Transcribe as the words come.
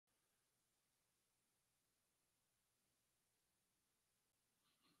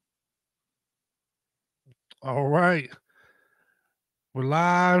All right. We're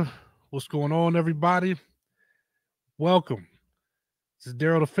live. What's going on, everybody? Welcome. This is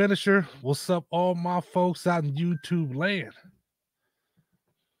Daryl the Finisher. What's up, all my folks out in YouTube land?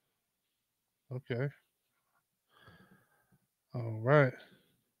 Okay. All right.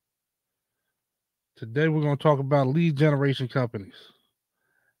 Today we're going to talk about lead generation companies.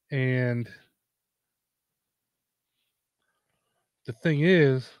 And the thing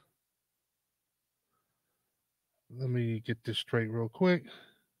is, let me get this straight real quick.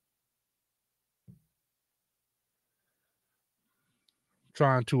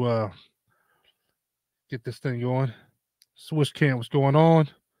 Trying to get this thing going. Swish cam, what's going on?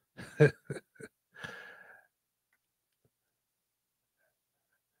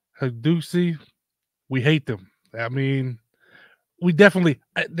 Hadusi, we hate them. I mean,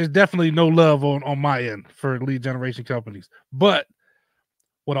 there's definitely no love on my end for lead generation companies. But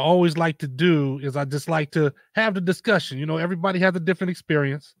what I always like to do is I just like to have the discussion. You know, everybody has a different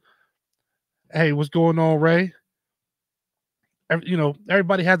experience. Hey, what's going on, Ray?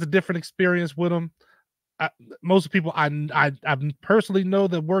 Everybody has a different experience with them. Most people I personally know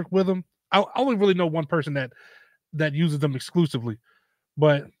that work with them. I only really know one person that uses them exclusively,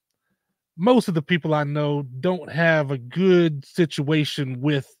 but most of the people I know don't have a good situation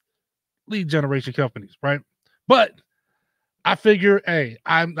with lead generation companies, right? But I figure, hey,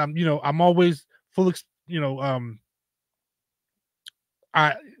 I'm always full,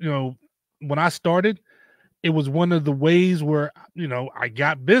 I, when I started, it was one of the ways where, I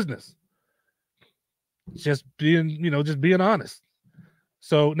got business. Just being honest.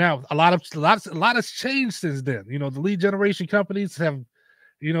 So now a lot has changed since then. You know, the lead generation companies have,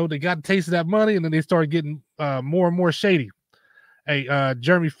 they got a taste of that money and then they started getting more and more shady. Hey,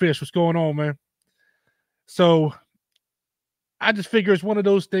 Jeremy Fish, what's going on, man? So I just figure it's one of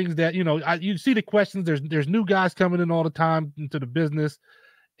those things that you see the questions. There's new guys coming in all the time into the business,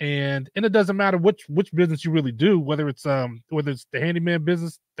 and it doesn't matter which business you really do, whether it's the handyman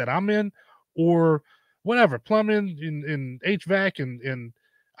business that I'm in, or whatever, plumbing in HVAC, and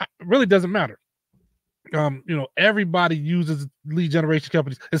it really doesn't matter. Everybody uses lead generation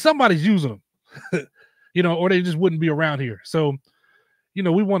companies, and somebody's using them, or they just wouldn't be around here. So, we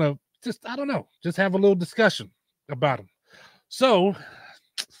want to just have a little discussion about them. So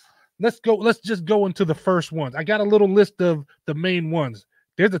let's just go into the first ones. I got a little list of the main ones.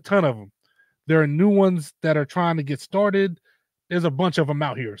 There's a ton of them. There are new ones that are trying to get started. There's a bunch of them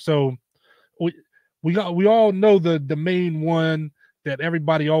out here. So we all know the main one that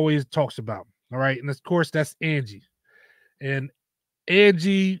everybody always talks about. All right. And of course that's Angie. And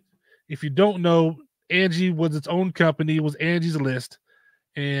Angie, if you don't know, Angie was its own company. It was Angie's List.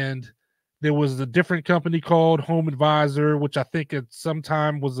 And there was a different company called Home Advisor, which I think at some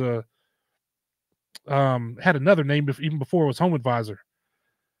time was had another name even before it was Home Advisor,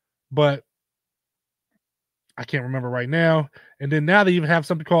 but I can't remember right now. And then now they even have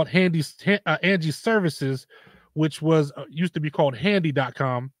something called Angie Services, which was used to be called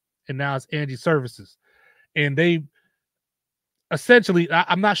Handy.com, and now it's Angie Services. And they essentially,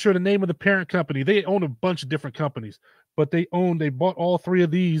 I'm not sure the name of the parent company. They own a bunch of different companies, but they bought all three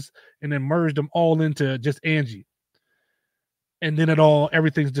of these and then merged them all into just Angie. And then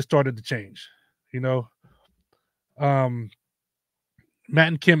everything's just started to change, Matt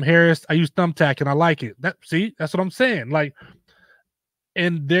and Kim Harris, I use Thumbtack and I like it. That's what I'm saying. Like,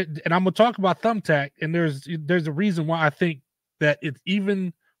 and I'm gonna talk about Thumbtack, and there's a reason why I think that it's,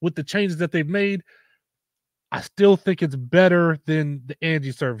 even with the changes that they've made, I still think it's better than the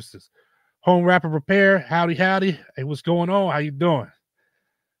Angie Services. Home Rapid Repair, howdy. Hey, what's going on? How you doing?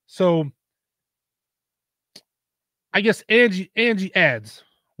 So I guess Angie Ads,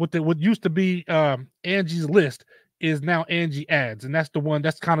 what used to be Angie's List, is now Angie Ads, and that's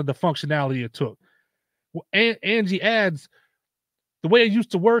kind of the functionality it took. Well, Angie Ads, the way it used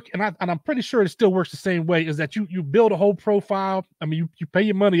to work, and I'm pretty sure it still works the same way, is that you build a whole profile. I mean, you pay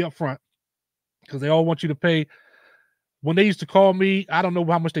your money up front because they all want you to pay. When they used to call me, I don't know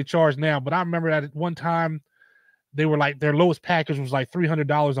how much they charge now, but I remember that at one time they were like, their lowest package was like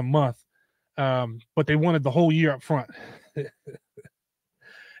 $300 a month, but they wanted the whole year up front.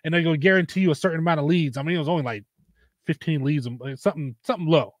 And they're going to guarantee you a certain amount of leads. I mean, it was only like 15 leads, something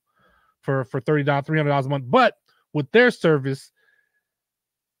low for $30, $300 a month. But with their service,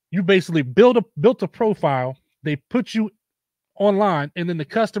 you basically built a profile. They put you online, and then the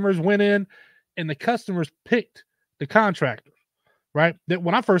customers went in, and the customers picked the contractor, right? That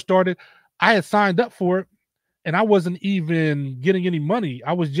when I first started, I had signed up for it, and I wasn't even getting any money.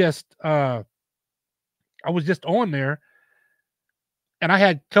 I was just on there, and I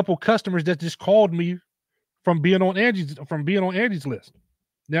had a couple customers that just called me from being on Angie's list.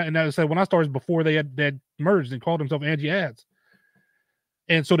 Now, and I said when I started before they had merged and called themselves Angie Ads.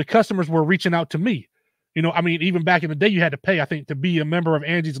 And so the customers were reaching out to me. I mean, even back in the day, you had to pay, I think, to be a member of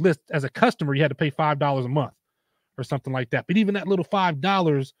Angie's List as a customer, you had to pay $5 a month or something like that. But even that little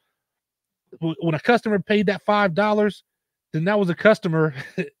 $5, when a customer paid that $5, then that was a customer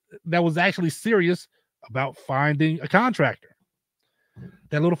that was actually serious about finding a contractor.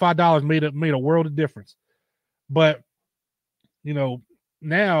 That little $5 made a world of difference. But,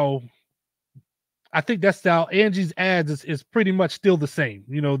 now I think that's how Angie's Ads is pretty much still the same.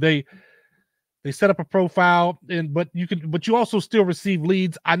 They set up a profile but you also still receive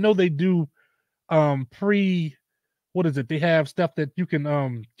leads. I know they do what is it? They have stuff that you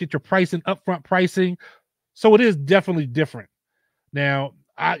can get your pricing, upfront pricing. So it is definitely different. Now,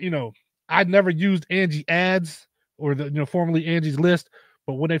 I'd never used Angie Ads or formerly Angie's List,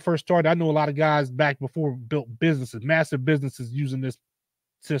 but when they first started, I know a lot of guys back before built businesses, massive businesses using this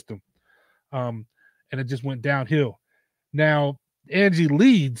system. And it just went downhill. Now, Angie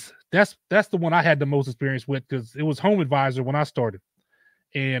Leads, that's the one I had the most experience with because it was Home Advisor when I started.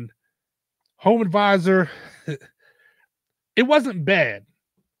 And Home Advisor, it wasn't bad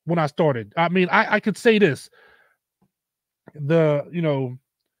when I started. I mean, I could say this.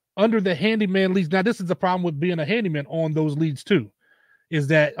 Under the handyman leads, now this is the problem with being a handyman on those leads too, is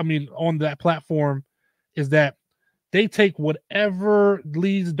that, on that platform, is that they take whatever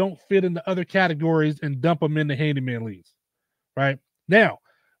leads don't fit in the other categories and dump them in the handyman leads. Right now,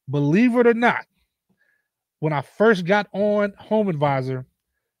 believe it or not, when I first got on Home Advisor,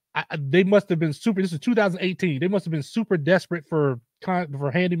 they must have been super. This is 2018. They must have been super desperate for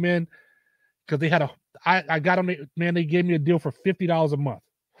handymen because they had I got on it, man. They gave me a deal for $50 a month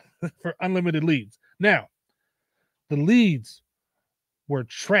for unlimited leads. Now, the leads were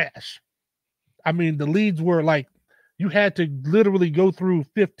trash. I mean, the leads were like you had to literally go through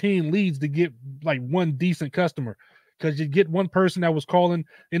 15 leads to get like one decent customer. Because you get one person that was calling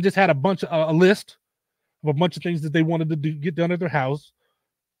and just had a list of a bunch of things that they wanted to get done at their house.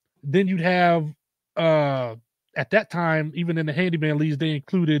 Then you'd have, at that time, even in the handyman leads, they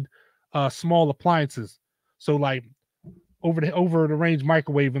included small appliances. So like over the range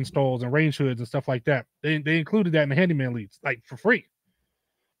microwave installs and range hoods and stuff like that. They included that in the handyman leads, like for free.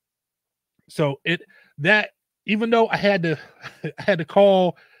 So even though I had to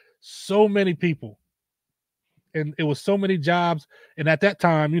call so many people, and it was so many jobs. And at that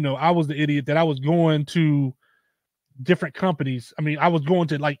time, I was the idiot that I was going to different companies. I mean, I was going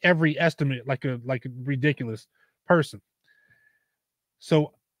to like every estimate, like a ridiculous person.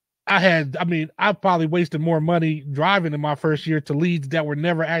 So I probably wasted more money driving in my first year to leads that were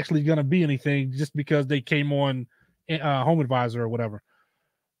never actually going to be anything just because they came on Home Advisor or whatever.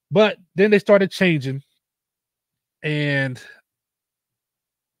 But then they started changing and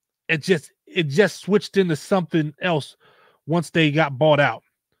it just switched into something else once they got bought out.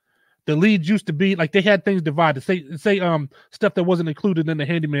 The leads used to be like they had things divided. Say stuff that wasn't included in the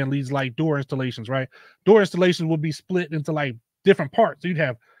handyman leads, like door installations, right? Door installations would be split into like different parts. So you'd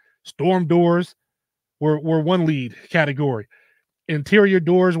have storm doors were one lead category. Interior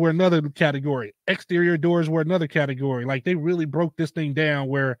doors were another category. Exterior doors were another category. Like they really broke this thing down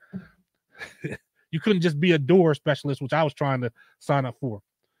where you couldn't just be a door specialist, which I was trying to sign up for.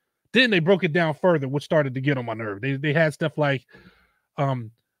 Then they broke it down further, which started to get on my nerve. They had stuff like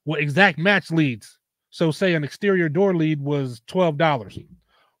exact match leads. So say an exterior door lead was $12.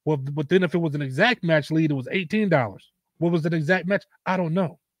 Well, but then if it was an exact match lead, it was $18. What was an exact match? I don't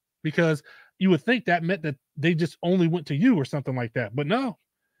know. Because you would think that meant that they just only went to you or something like that. But no,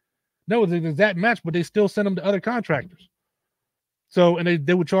 it was an exact match, but they still sent them to other contractors. So, and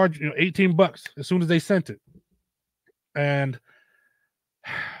they would charge $18 as soon as they sent it. And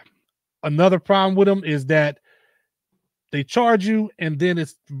another problem with them is that they charge you, and then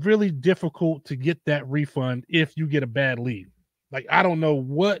it's really difficult to get that refund if you get a bad lead. Like, I don't know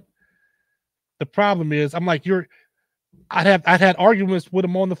what the problem is. I'm like, I'd had arguments with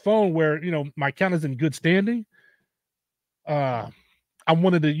them on the phone where, my account is in good standing. I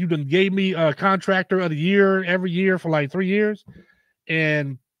wanted to, you done gave me a contractor of the year every year for like 3 years,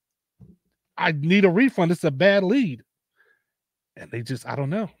 and I need a refund. It's a bad lead. And they just, I don't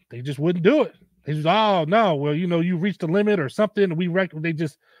know. They just wouldn't do it. They just, oh no, well, you reached the limit or something.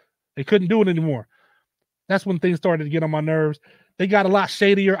 They couldn't do it anymore. That's when things started to get on my nerves. They got a lot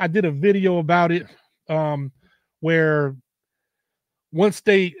shadier. I did a video about it, where once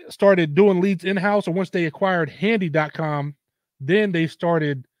they started doing leads in-house, or once they acquired handy.com, then they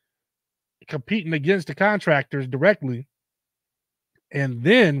started competing against the contractors directly. And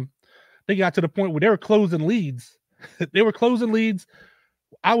then they got to the point where they were closing leads. They were closing leads.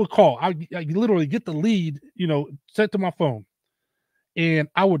 I would call. I literally get the lead, sent to my phone, and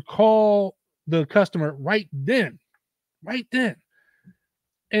I would call the customer right then,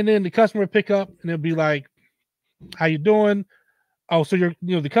 and then the customer would pick up, and they'll be like, "How you doing?" Oh, so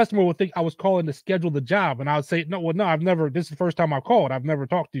the customer would think I was calling to schedule the job, and I would say, "No, I've never. This is the first time I called. I've never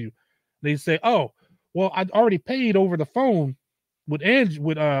talked to you." They say, "Oh, well, I'd already paid over the phone with Angie,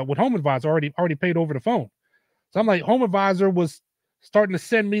 with Home Advisor. Already paid over the phone." So I'm like, Home Advisor was starting to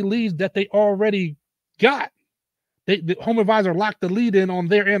send me leads that they already got. The Home Advisor locked the lead in on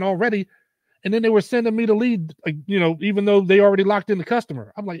their end already, and then they were sending me the lead, even though they already locked in the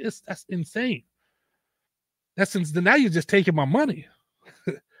customer. I'm like, that's insane. Now you're just taking my money.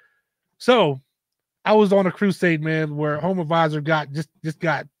 So I was on a crusade, man, where Home Advisor got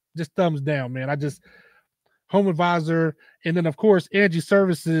thumbs down, man. Home Advisor, and then of course Angie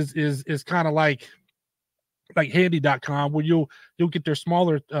Services is kind of like handy.com, where you'll get their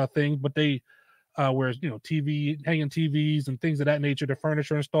smaller thing, but they whereas TV, hanging TVs and things of that nature, their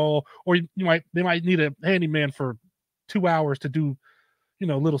furniture install, or they might need a handyman for 2 hours to do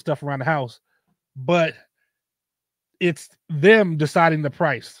little stuff around the house, but it's them deciding the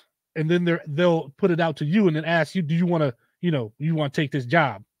price, and then they'll put it out to you and then ask you, do you want to you want to take this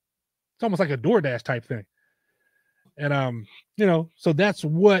job? It's almost like a DoorDash type thing. And so that's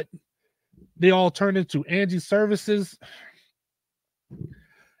what they all turned into, Angie Services.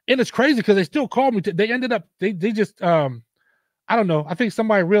 And it's crazy because they still called me. They ended up, they just, I don't know. I think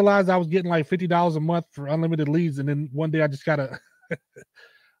somebody realized I was getting like $50 a month for unlimited leads. And then one day I just got a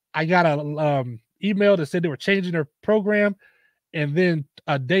email that said they were changing their program. And then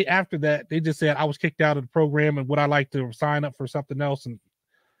a day after that, they just said I was kicked out of the program and would I like to sign up for something else? And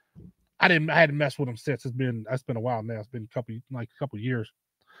I hadn't messed with them since. It's been a while now. It's been a couple years,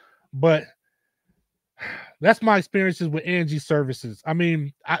 but that's my experiences with Angie Services. I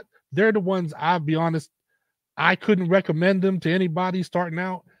mean, they're the ones, I'll be honest, I couldn't recommend them to anybody starting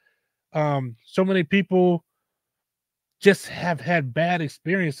out. So many people just have had bad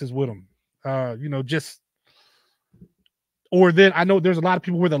experiences with them. Or then I know there's a lot of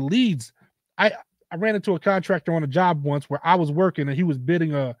people where the leads, I ran into a contractor on a job once where I was working and he was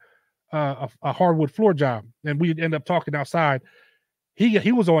bidding a hardwood floor job, and we ended up talking outside.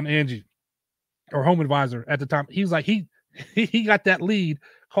 He was on Angie or Home Advisor at the time. He's like, he got that lead,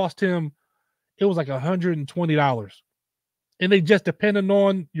 cost him, it was like $120. And they just, depending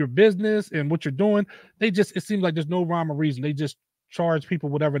on your business and what you're doing, it seems like there's no rhyme or reason. They just charge people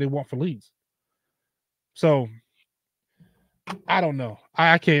whatever they want for leads. So I don't know.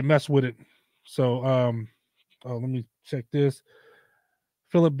 I can't mess with it. So let me check this.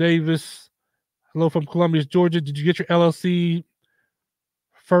 Philip Davis, hello from Columbus, Georgia. Did you get your LLC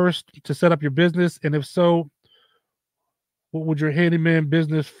first to set up your business? And if so, what would your handyman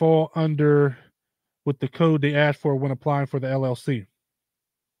business fall under with the code they asked for when applying for the LLC?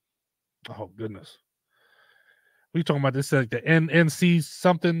 Oh, goodness. What are you talking about? This is like the NNC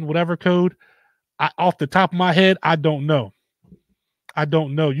something, whatever code. Off the top of my head, I don't know.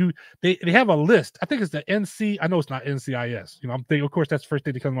 They have a list. I think it's the NC. I know it's not NCIS. I'm thinking, of course, that's the first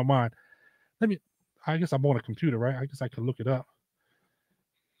thing that comes to my mind. I guess I'm on a computer, right? I guess I could look it up.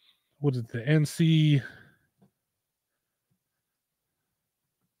 What is it? The NC?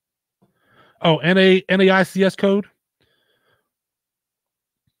 Oh, NAICS code.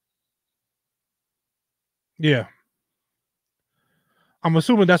 Yeah. I'm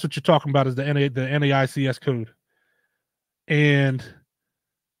assuming that's what you're talking about, is the NAICS code. And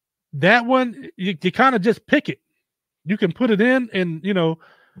that one, you kind of just pick it. You can put it in, and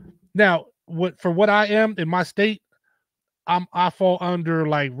now what I am in my state, I fall under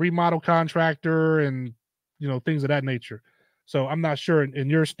like remodel contractor and things of that nature. So I'm not sure in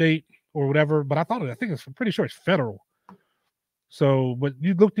your state or whatever, but I'm pretty sure it's federal. So, but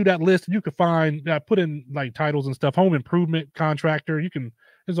you look through that list and you can find, put in like titles and stuff, home improvement contractor.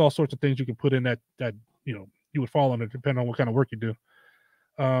 There's all sorts of things you can put in that you would fall under depending on what kind of work you do.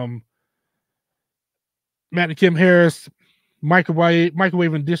 Matt and Kim Harris, microwave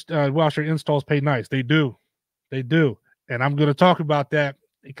and dish washer installs pay nice. They do. And I'm going to talk about that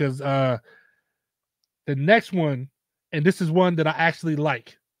because the next one, and this is one that I actually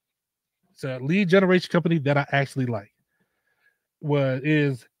like. It's a lead generation company that I actually like.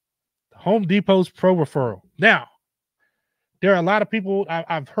 Is Home Depot's Pro Referral. Now, there are a lot of people,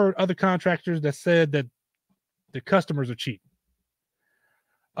 I've heard other contractors that said that the customers are cheap.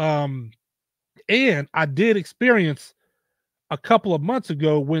 And I did experience a couple of months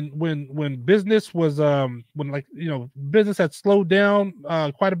ago when business was business had slowed down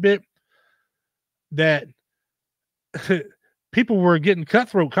quite a bit. that people were getting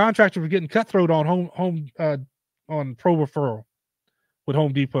cutthroat. Contractors were getting cutthroat on on pro referral with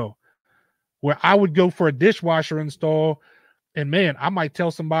Home Depot, where I would go for a dishwasher install, and man, I might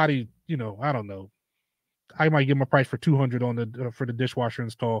tell somebody, I don't know, I might give them a price for 200 on the for the dishwasher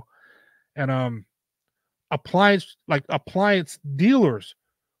install, and appliance dealers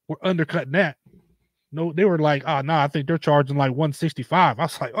were undercutting that. No, they were like, oh no, I think they're charging like 165. I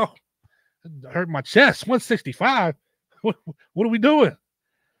was like, oh, it hurt my chest. 165. What are we doing?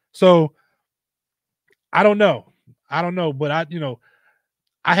 So I don't know. But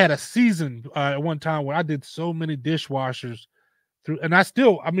I had a season at one time where I did so many dishwashers through, and I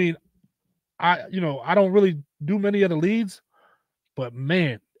don't really do many of the leads, but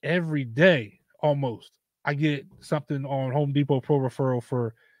man, every day almost I get something on Home Depot Pro Referral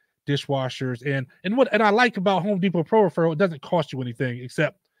for dishwashers. And I like about Home Depot Pro Referral, it doesn't cost you anything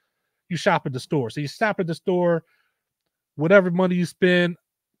except you shop at the store. So you shop at the store, whatever money you spend,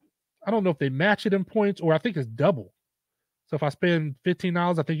 I don't know if they match it in points or I think it's double. So if I spend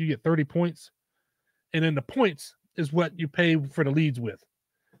 $15, I think you get 30 points. And then the points is what you pay for the leads with.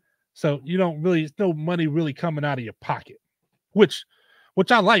 So it's no money really coming out of your pocket, which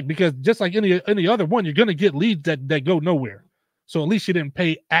I like, because just like any other one, you're going to get leads that go nowhere. So at least you didn't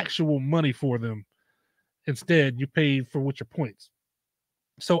pay actual money for them. Instead, you paid for what your points.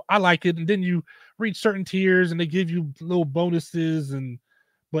 So I like it. And then you reach certain tiers and they give you little bonuses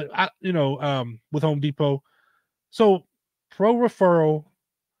with Home Depot. So pro referral,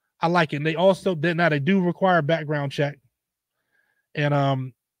 I like it. And they also now they do require a background check.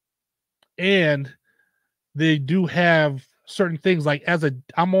 And they do have certain things like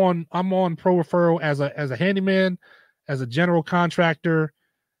I'm on pro referral as a handyman, as a general contractor,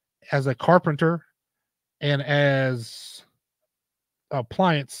 as a carpenter, and as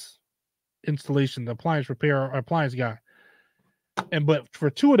appliance installation, appliance repair, or appliance guy. But for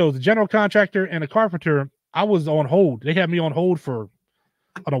two of those, the general contractor and a carpenter, I was on hold. They had me on hold on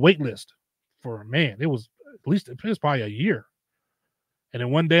a wait list for, man, it was probably a year. And then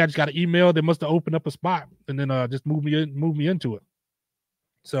one day I just got an email. They must have opened up a spot and then just moved me into it.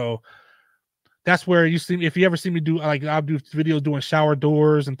 So that's where you see me. If you ever see me do, like, I'll do videos doing shower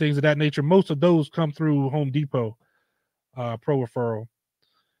doors and things of that nature. Most of those come through Home Depot pro referral.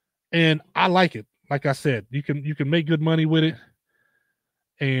 And I like it. Like I said, you can make good money with it.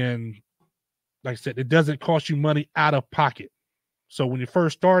 And like I said, it doesn't cost you money out of pocket. So when you're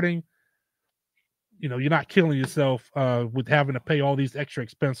first starting, you're not killing yourself with having to pay all these extra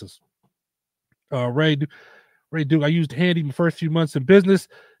expenses. Ray Duke, I used Handy my first few months in business.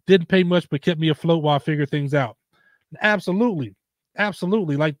 Didn't pay much, but kept me afloat while I figure things out. Absolutely.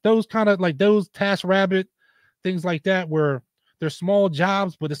 Like those those TaskRabbit, things like that, where they're small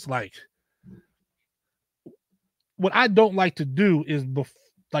jobs, but it's like, what I don't like to do is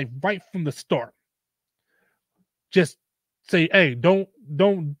right from the start, just say, hey, don't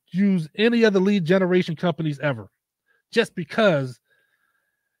use any of the lead generation companies ever, just because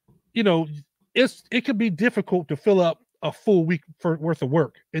it can be difficult to fill up a full week worth of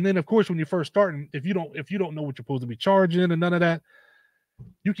work. And then of course, when you're first starting, if you don't know what you're supposed to be charging and none of that,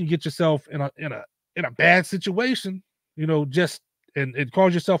 you can get yourself in a bad situation, and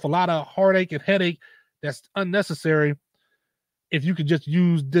cause yourself a lot of heartache and headache that's unnecessary if you could just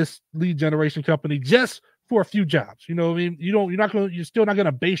use this lead generation company just for a few jobs. You know what I mean? You're still not going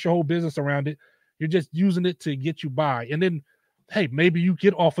to base your whole business around it. You're just using it to get you by. And then, hey, maybe you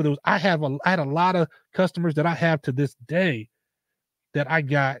get off of those. I had a lot of customers that I have to this day that I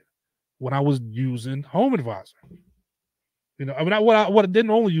got when I was using Home Advisor. I didn't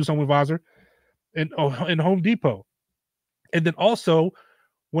only use Home Advisor and Home Depot. And then also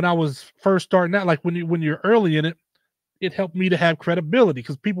when I was first starting out, like when you're early in it, it helped me to have credibility,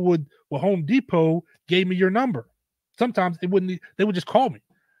 because people Home Depot gave me your number. Sometimes they would just call me.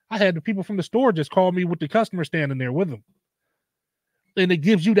 I had the people from the store just call me with the customer standing there with them. And it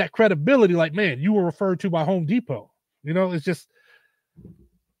gives you that credibility, like, man, you were referred to by Home Depot. It's just,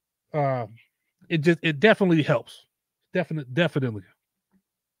 it definitely helps. Definitely.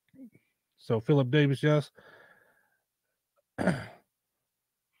 So Philip Davis, yes.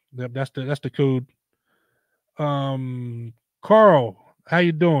 That's the code. Carl, how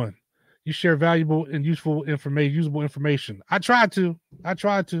you doing? You share valuable and usable information. I try to,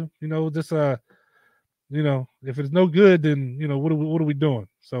 just if it's no good, then what are we doing?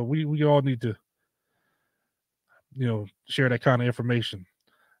 So we all need to share that kind of information.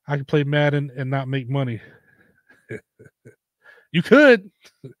 I can play Madden and not make money. You could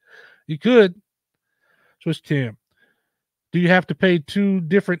Twitch cam. Do you have to pay two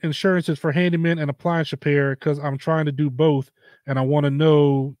different insurances for handyman and appliance repair? Because I'm trying to do both, and I want to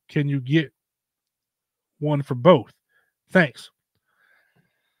know, can you get one for both? Thanks.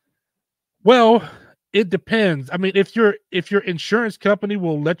 Well, it depends. I mean, if your insurance company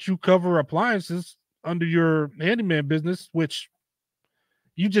will let you cover appliances under your handyman business, which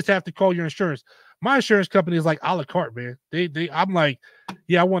you just have to call your insurance. My insurance company is like a la carte, man. I'm like,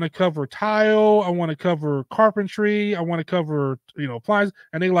 yeah, I want to cover tile, I want to cover carpentry, I want to cover, appliances,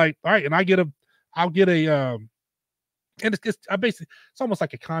 and they like, all right, and I'll get a and I basically, it's almost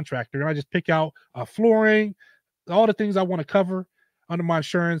like a contractor, and I just pick out flooring, all the things I want to cover under my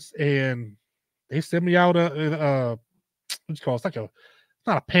insurance, and they send me out a what's it called? It's like it's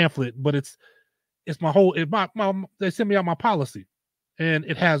not a pamphlet, but it's my whole, they send me out my policy, and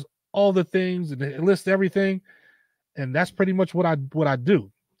it has all the things, and it lists everything, and that's pretty much what I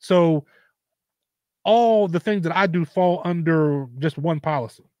do. So all the things that I do fall under just one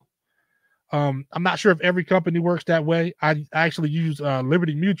policy. I'm not sure if every company works that way. I actually use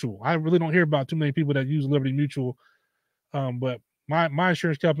Liberty Mutual. I really don't hear about too many people that use Liberty Mutual, but my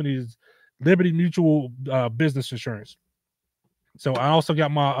insurance company is Liberty Mutual Business Insurance. So I also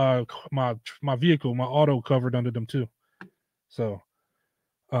got my vehicle, my auto covered under them too. So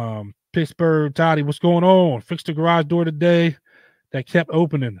Pittsburgh Toddy, what's going on? Fixed the garage door today that kept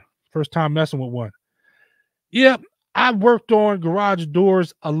opening. First time messing with one. Yep, I worked on garage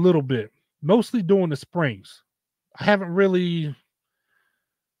doors a little bit, mostly doing the springs. I haven't really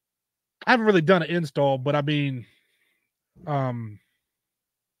done an install, but I mean, and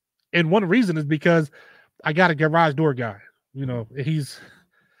one reason is because I got a garage door guy. He's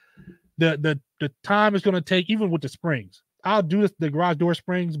the time is going to take, even with the springs. I'll do the garage door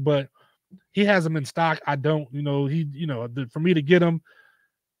springs, but he has them in stock. I don't, for me to get them,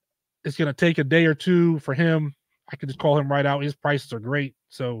 it's going to take a day or two for him. I can just call him right out. His prices are great.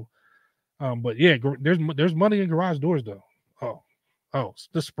 So, but yeah, there's money in garage doors though. Oh,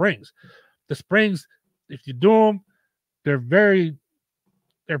 the springs, if you do them, they're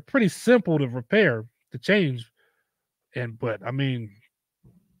pretty simple to repair, to change. But I mean,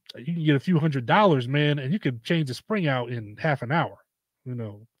 you can get a few $100s, man, and you can change the spring out in half an hour,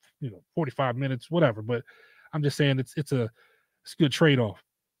 45 minutes, whatever. But I'm just saying it's a good trade-off.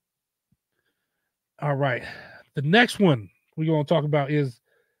 All right. The next one we're going to talk about is,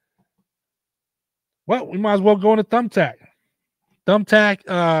 well, we might as well go into Thumbtack.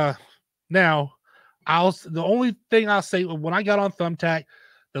 Thumbtack, now, the only thing I'll say, when I got on Thumbtack,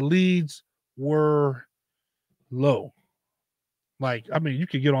 the leads were low. Like, I mean, you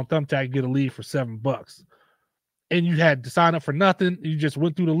could get on Thumbtack and get a lead for $7, and you had to sign up for nothing. You just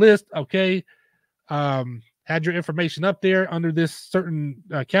went through the list. Okay. Had your information up there under this certain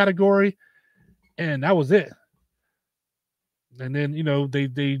category, and that was it. And then,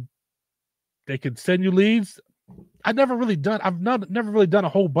 they could send you leads. I've never really done a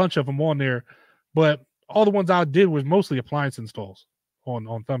whole bunch of them on there, but all the ones I did was mostly appliance installs on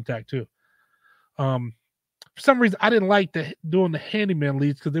Thumbtack too. For some reason, I didn't like doing the handyman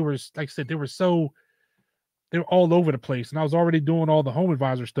leads because they were, like I said, they were all over the place, and I was already doing all the home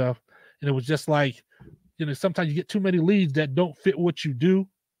advisor stuff, and it was just like, sometimes you get too many leads that don't fit what you do,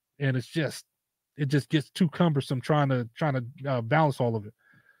 and it just gets too cumbersome trying to balance all of it.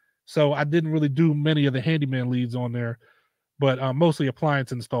 So I didn't really do many of the handyman leads on there, but mostly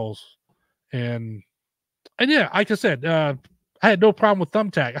appliance installs, and yeah, like I said, I had no problem with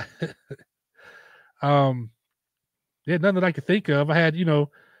Thumbtack. Yeah, none that I could think of. I had,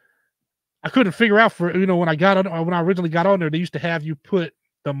 I couldn't figure out when I originally got on there, they used to have you put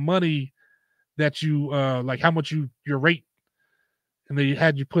the money that you like how much your rate, and they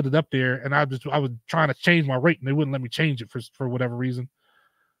had you put it up there, and I was trying to change my rate, and they wouldn't let me change it for whatever reason.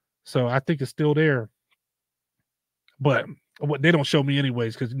 So I think it's still there, but what they don't show me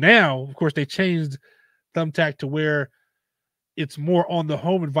anyways, because now, of course, they changed Thumbtack to where it's more on the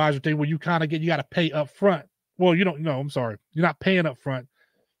home advisor thing, where you got to pay up front. Well, you don't know. I'm sorry. You're not paying up front.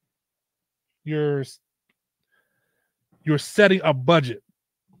 You're setting a budget.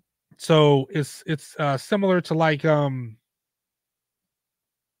 So it's similar to like, I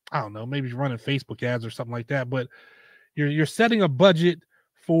don't know, maybe you're running Facebook ads or something like that, but you're setting a budget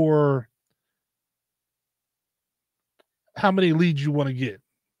for how many leads you want to get.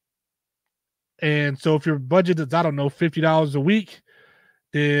 And so if your budget is, I don't know, $50 a week,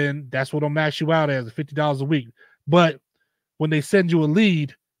 then that's what will max you out as, $50 a week. But when they send you a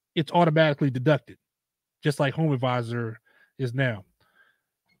lead, it's automatically deducted, just like Home Advisor is now.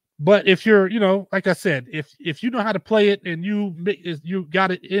 But if you're, like I said, if you know how to play it, and you got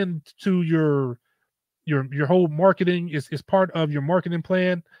it into your your whole marketing is part of your marketing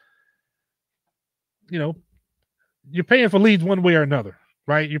plan. You know, you're paying for leads one way or another,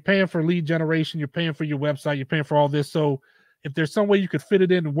 right? You're paying for lead generation, you're paying for your website, you're paying for all this. So if there's some way you could fit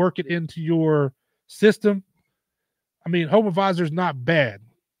it in and work it into your system, I mean, Home Advisor is not bad.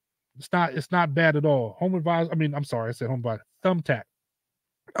 It's not bad at all. Home Advisor, I mean, I'm sorry, I said Home Advisor. Thumbtack.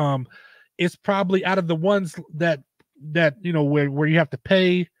 It's probably out of the ones that you know where you have to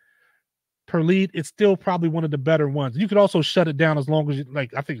pay per lead, it's still probably one of the better ones. You could also shut it down as long as you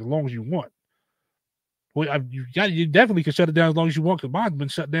like. I think as long as you want. Well, you definitely can shut it down as long as you want because mine's been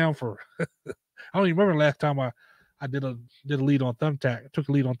shut down for. I don't even remember the last time I did a lead on Thumbtack. Took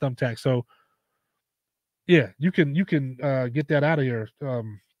a lead on Thumbtack. So yeah, you can get that out of here.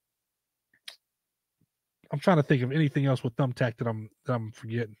 I'm trying to think of anything else with Thumbtack that I'm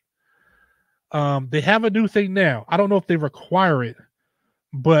forgetting. They have a new thing now. I don't know if they require it,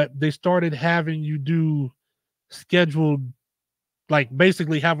 but they started having you do scheduled, like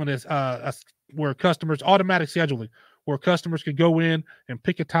basically having this where customers automatic scheduling, where customers could go in and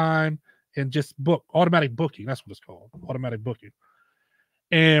pick a time and just book. Automatic booking. That's what it's called. Automatic booking.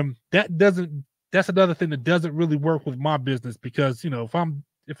 And that's another thing that doesn't really work with my business because, you know,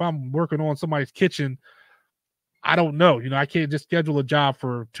 if I'm working on somebody's kitchen, I don't know, you know, I can't just schedule a job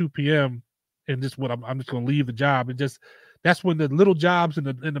for 2 p.m. and just I'm just going to leave the job. That's when the little jobs and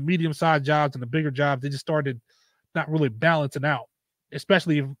the medium sized jobs and the bigger jobs, they just started not really balancing out,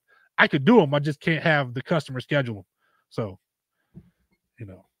 especially if I could do them. I just can't have the customer schedule them. So, you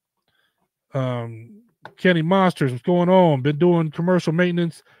know, Kenny Monsters, what's going on? Been doing commercial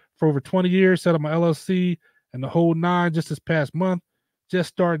maintenance for over 20 years, set up my LLC and the whole nine just this past month. Just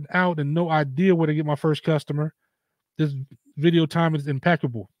starting out and no idea where to get my first customer. This video time is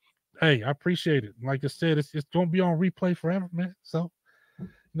impeccable. Hey, I appreciate it. Like I said, it's going to be on replay forever, man. So, you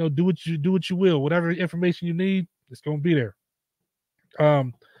know, do what you will. Whatever information you need, it's going to be there.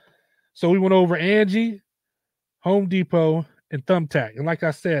 So we went over Angie, Home Depot, and Thumbtack. And like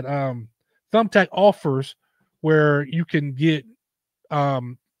I said, Thumbtack offers where you can get,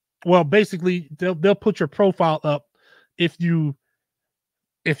 well, basically they'll put your profile up if you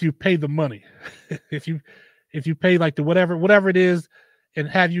pay the money. if you pay like the whatever it is, and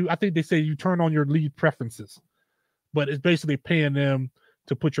have you, I think they say you turn on your lead preferences, but it's basically paying them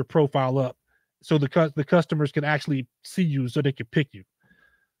to put your profile up so the customers can actually see you so they can pick you.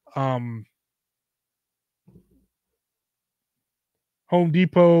 Home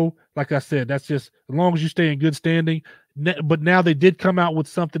Depot, like I said, that's just as long as you stay in good standing. But now they did come out with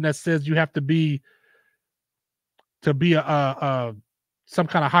something that says you have to be a some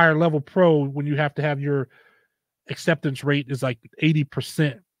kind of higher level pro when you have to have your acceptance rate is like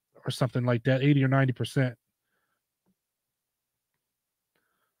 80% or something like that, 80 or 90%.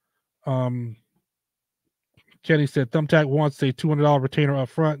 Kenny said Thumbtack wants a $200 retainer up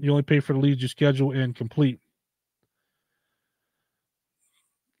front. You only pay for the leads you schedule and complete.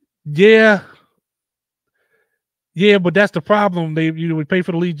 Yeah, but that's the problem. You would pay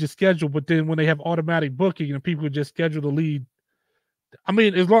for the leads you schedule, but then when they have automatic booking and people just schedule the lead, I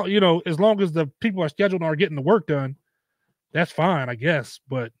mean, as long as the people are scheduled and are getting the work done, that's fine, I guess.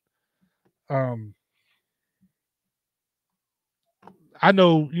 But I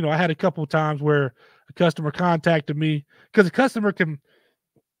know, I had a couple of times where a customer contacted me because a customer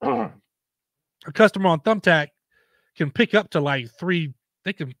on Thumbtack can pick up to like 3.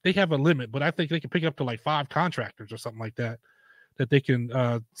 They have a limit, but I think they can pick up to like 5 contractors or something like that they can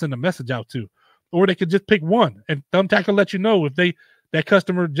send a message out to, or they could just pick one, and Thumbtack will let you know if that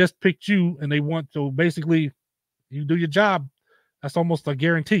customer just picked you and they want to. Basically, you do your job, that's almost a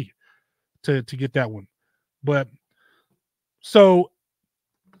guarantee to get that one. But so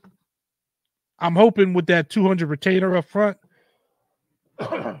I'm hoping with that 200 retainer up front,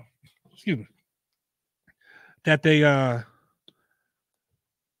 excuse me, that they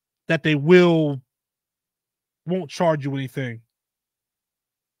won't charge you anything.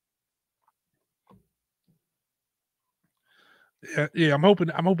 Yeah, I'm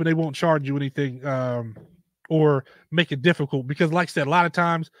hoping they won't charge you anything or make it difficult, because like I said, a lot of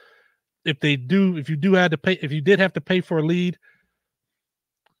times if you did have to pay for a lead,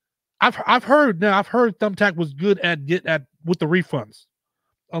 I've heard Thumbtack was good at with the refunds.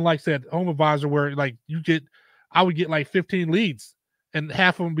 Unlike said Home Advisor, where like I would get like 15 leads and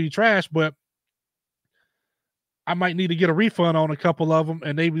half of them be trash, but I might need to get a refund on a couple of them,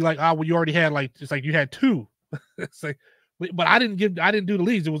 and they'd be like, "Oh, well, you already had it's like you had 2." It's like, but I didn't do the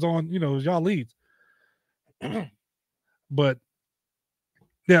leads. It was on, it was y'all leads. But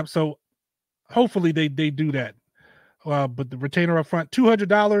yeah, so hopefully they do that. But the retainer up front,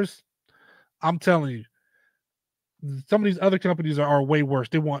 $200. I'm telling you, some of these other companies are way worse.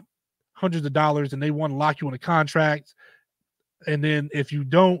 They want hundreds of dollars and they want to lock you in a contract. And then if you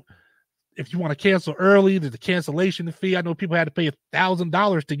want to cancel early, there's a cancellation fee. I know people had to pay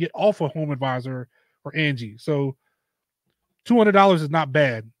 $1,000 to get off of Home Advisor or Angie. So $200 is not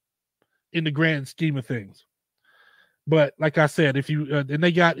bad in the grand scheme of things. But like I said, if you and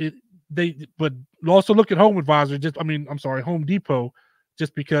they got it, but also look at Home Advisor. Home Depot,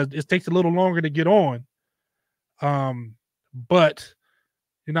 just because it takes a little longer to get on. But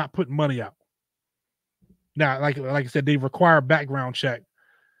you're not putting money out. Now, like I said, they require a background check.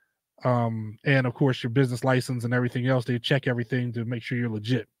 And of course your business license and everything else. They check everything to make sure you're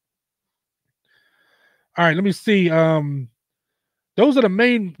legit. All right, let me see. Those are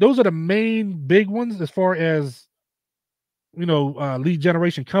the main big ones as far as lead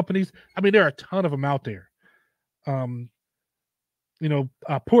generation companies. I mean, there are a ton of them out there.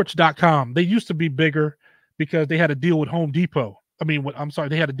 Porch.com, they used to be bigger because they had to deal with Home Depot.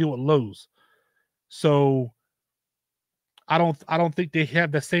 They had to deal with Lowe's. So I don't think they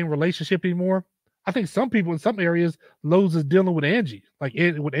have the same relationship anymore. I think some people in some areas, Lowe's is dealing with Angie,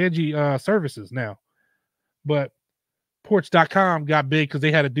 with Angie services now. But Porch.com got big because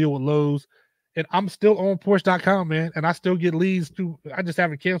they had to deal with Lowe's. And I'm still on Porch.com, man. And I still get leads I just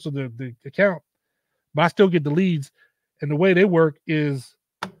haven't canceled the account, but I still get the leads. And the way they work is,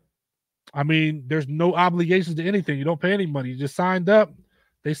 there's no obligations to anything. You don't pay any money. You just signed up.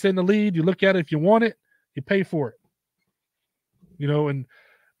 They send the lead. You look at it. If you want it, you pay for it. And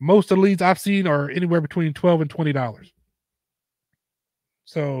most of the leads I've seen are anywhere between $12 and $20.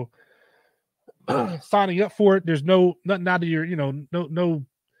 So signing up for it, there's nothing out of your, no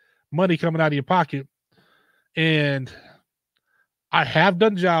money coming out of your pocket. And I have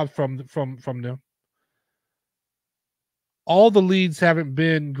done jobs from them. All the leads haven't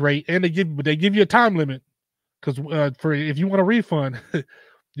been great, and they give you a time limit because if you want a refund,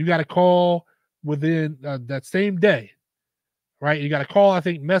 you got to call within that same day, right? You got to call, I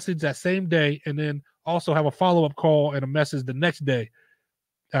think, message that same day, and then also have a follow-up call and a message the next day.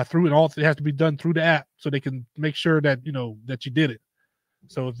 It has to be done through the app so they can make sure that that you did it.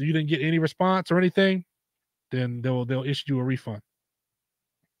 So if you didn't get any response or anything, then they'll issue you a refund.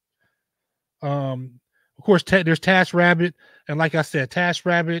 Of course, there's TaskRabbit, and like I said,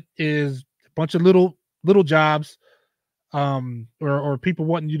 TaskRabbit is a bunch of little jobs, or people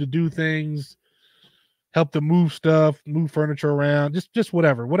wanting you to do things, help them move stuff, move furniture around, just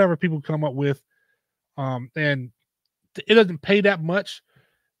whatever people come up with, and it doesn't pay that much,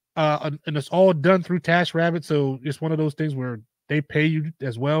 and it's all done through TaskRabbit, so it's one of those things where they pay you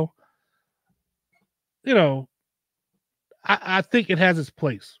as well. I think it has its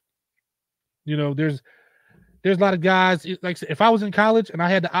place. There's a lot of guys, like if I was in college and I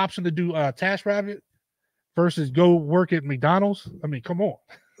had the option to do TaskRabbit versus go work at McDonald's, come on.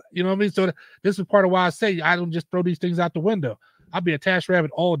 You know what I mean? So this is part of why I say I don't just throw these things out the window. I'll be a TaskRabbit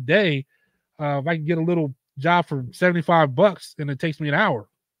all day. If I can get a little job for $75 and it takes me an hour,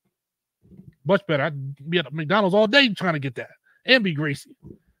 much better. I'd be at McDonald's all day trying to get that and be greasy.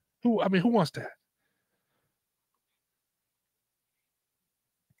 Who wants that?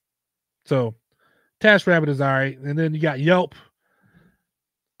 So TaskRabbit is all right. And then you got Yelp.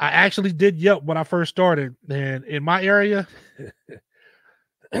 I actually did Yelp when I first started, and in my area,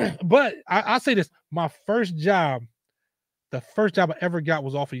 but I'll say this, the first job I ever got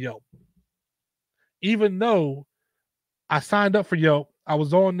was off of Yelp. Even though I signed up for Yelp, I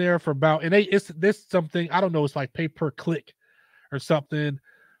was on there for about, and this something, I don't know, it's like pay per click or something,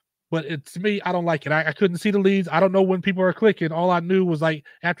 but to me, I don't like it. I couldn't see the leads. I don't know when people are clicking. All I knew was like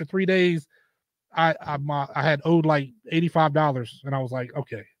after 3 days, I had owed like $85, and I was like,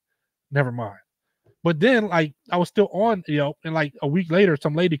 okay, never mind. But then like I was still on Yelp, and like a week later,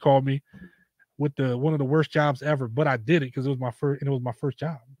 some lady called me with one of the worst jobs ever. But I did it because it was my first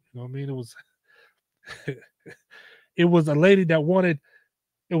job. You know what I mean? It was it was a lady that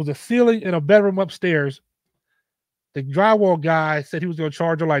it was a ceiling in a bedroom upstairs. The drywall guy said he was going to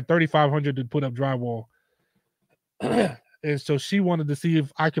charge her like $3,500 to put up drywall, and so she wanted to see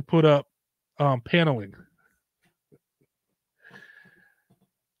if I could put up paneling.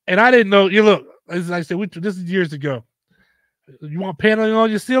 And I didn't know. You look, as I said, this is years ago. You want paneling on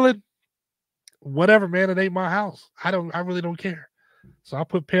your ceiling? Whatever, man. It ain't my house. I really don't care. So I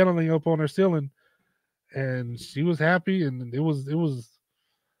put paneling up on her ceiling, and she was happy. And it was.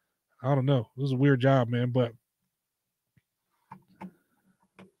 I don't know. It was a weird job, man.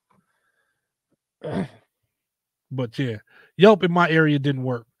 But yeah, Yelp in my area didn't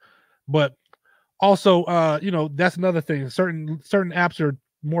work. But also, that's another thing. Certain apps are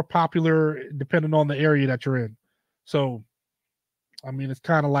more popular depending on the area that you're in. So, I mean, it's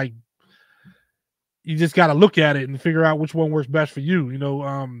kind of like you just got to look at it and figure out which one works best for you.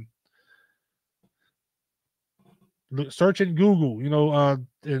 Search in Google,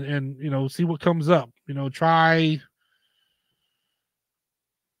 and see what comes up. Try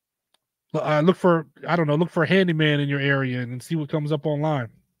look for look for a handyman in your area and see what comes up online.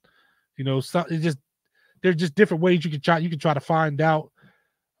 So it's just there's just different ways you can try to find out,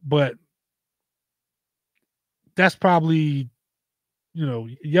 but that's probably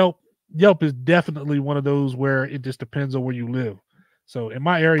Yelp is definitely one of those where it just depends on where you live. So in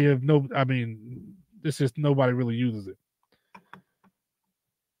my area, this is nobody really uses it.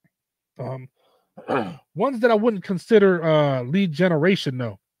 Ones that I wouldn't consider lead generation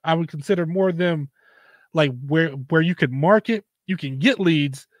though. I would consider more of them like where you could market, you can get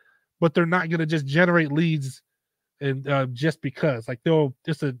leads, but they're not going to just generate leads and just because like they'll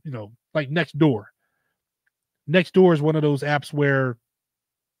just like Nextdoor. Nextdoor is one of those apps where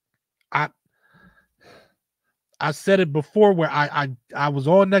I said it before where I was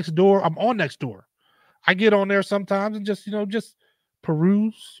on Nextdoor. I'm on Nextdoor. I get on there sometimes and just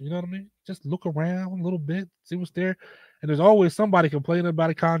peruse, you know what I mean? Just look around a little bit, see what's there. And there's always somebody complaining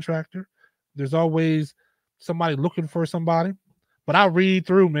about a contractor. There's always somebody looking for somebody. But I read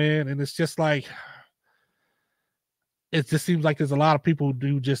through, man, and it's just like it just seems like there's a lot of people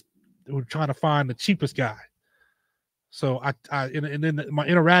who are trying to find the cheapest guy. So and then my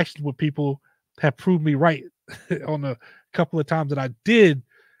interactions with people have proved me right on a couple of times that I did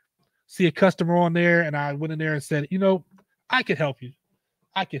see a customer on there, and I went in there and said, I could help you.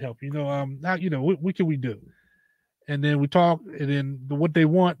 I could help you. What can we do? And then we talk, and then what they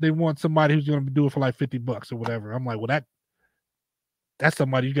want somebody who's going to do it for like $50 or whatever. I'm like, well, that's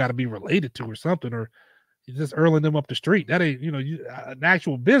somebody you got to be related to or something, or you're just earning them up the street. That ain't, an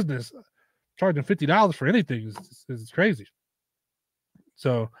actual business charging $50 for anything is crazy.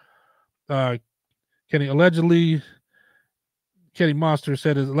 So, Kenny Monster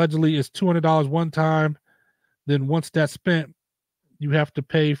said allegedly is $200 one time. Then once that's spent, you have to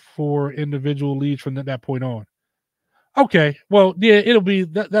pay for individual leads from that point on. Okay, well, yeah, it'll be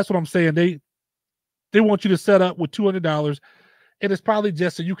that's what I'm saying. They want you to set up with $200, and it's probably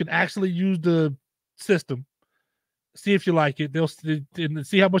just so you can actually use the system, see if you like it. They'll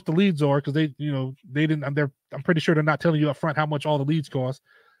see how much the leads are because they didn't. I'm pretty sure they're not telling you up front how much all the leads cost.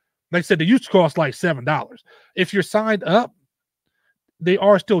 Like I said, they used to cost like $7. If you're signed up, they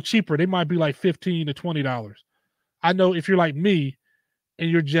are still cheaper. They might be like $15 to $20. I know if you're like me and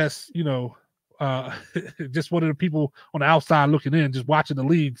you're just, just one of the people on the outside looking in, just watching the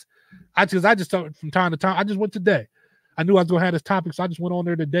leads. I just thought from time to time, I just went today. I knew I was going to have this topic, so I just went on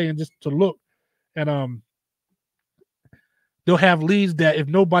there today and just to look. And they'll have leads that if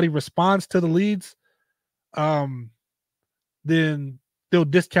nobody responds to the leads, then they'll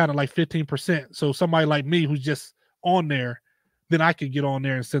discount it like 15%. So somebody like me who's just on there, then I could get on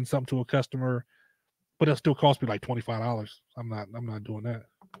there and send something to a customer, but it'll still cost me like $25. I'm not doing that.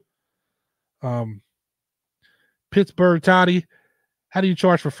 Pittsburgh Toddy, how do you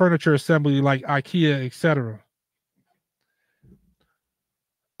charge for furniture assembly like IKEA, etc.?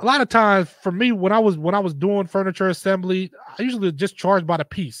 A lot of times for me, when I was doing furniture assembly, I usually just charge by the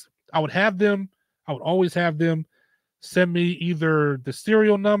piece. I would always have them send me either the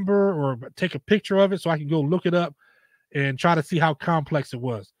serial number or take a picture of it so I can go look it up and try to see how complex it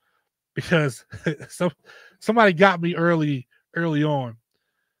was. Because somebody got me early on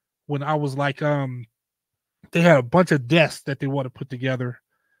when I was like, they had a bunch of desks that they want to put together.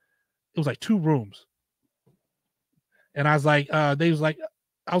 It was like 2 rooms. And I was like,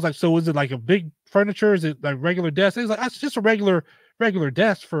 so is it like a big furniture? Is it like regular desk? He was like, it's just a regular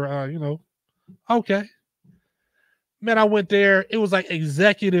desk for, okay. Man, I went there. It was like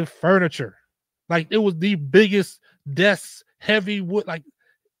executive furniture. Like it was the biggest desks, heavy wood. Like,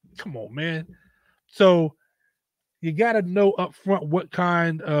 come on, man. So you got to know up front what it's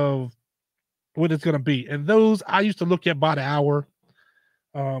going to be. And those I used to look at by the hour.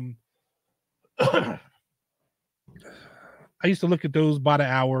 I used to look at those by the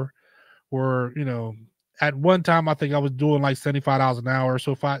hour or, at one time, I think I was doing like $75 an hour.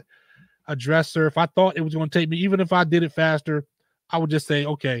 So if I thought it was going to take me, even if I did it faster, I would just say,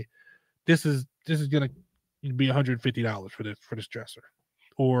 okay, this is going to be $150 for this dresser.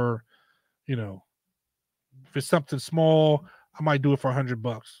 Or, if it's something small, I might do it for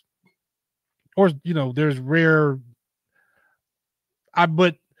 $100. Or, there's rare,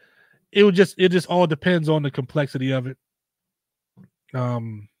 but it just all depends on the complexity of it. But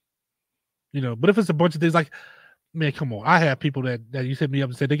if it's a bunch of things like, man, come on. I have people that you hit me up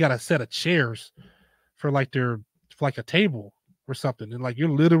and say they got a set of chairs for off like a table or something. And like you're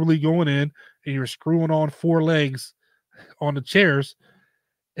literally going in and you're screwing on 4 legs on the chairs,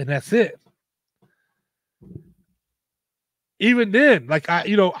 and that's it. Even then, like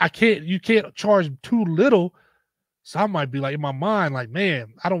you can't charge too little. So I might be like in my mind, like,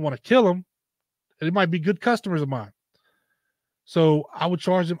 man, I don't want to kill them. It might be good customers of mine. So I would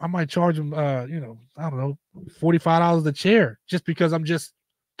charge them. I might charge them, I don't know, $45 a chair just because I'm just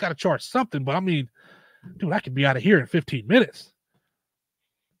got to charge something. But I mean, dude, I could be out of here in 15 minutes.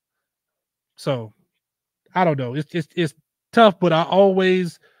 So I don't know. It's tough, but I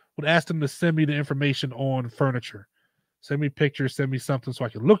always would ask them to send me the information on furniture. Send me pictures, send me something so I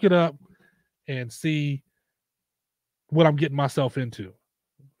can look it up and see what I'm getting myself into.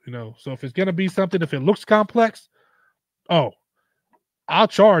 So if it's gonna be something, if it looks complex, I'll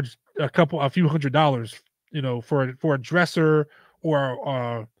charge a few $100s, for a dresser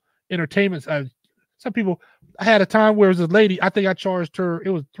or entertainment. Some people, I had a time where it was a lady, I think I charged her,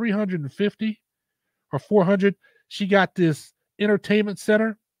 it was 350 or 400. She got this entertainment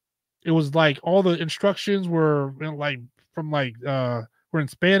center. It was like all the instructions were were in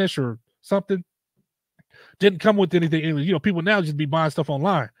Spanish or something. Didn't come with anything. It was, people now just be buying stuff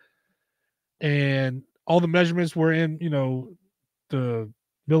online. And all the measurements were in, the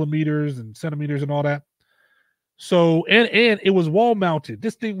millimeters and centimeters and all that. So, and it was wall mounted.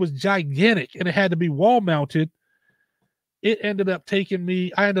 This thing was gigantic and it had to be wall mounted. It ended up I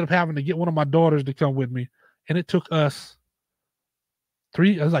ended up having to get one of my daughters to come with me. And it took us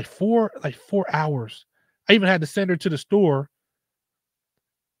 4 hours. I even had to send her to the store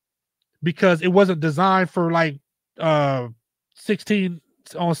because it wasn't designed for 16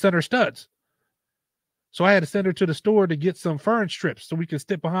 on center studs. So I had to send her to the store to get some fern strips so we can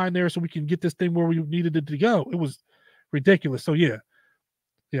stick behind there so we can get this thing where we needed it to go. It was ridiculous. So yeah,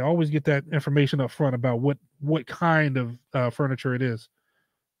 always get that information up front about what kind of furniture it is.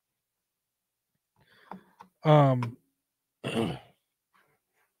 Yep.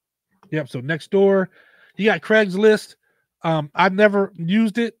 So next door, you got Craigslist. I've never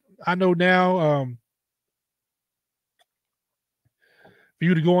used it. I know now for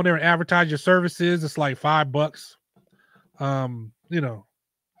you to go on there and advertise your services, it's like $5.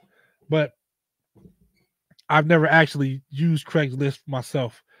 But I've never actually used Craigslist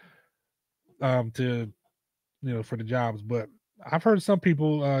myself to for the jobs. But I've heard some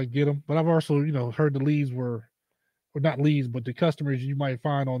people get them, but I've also heard the leads were not leads, but the customers you might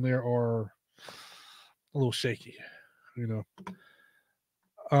find on there are a little shaky.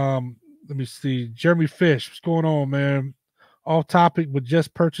 Let me see. Jeremy Fish, what's going on, man? Off topic, but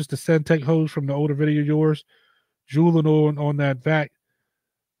just purchased the Centec hose from the older video of yours. Drooling on that vac.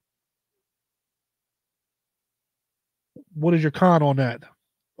 What is your con on that?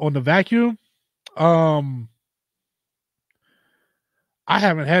 On the vacuum? I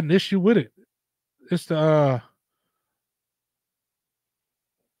haven't had an issue with it. It's the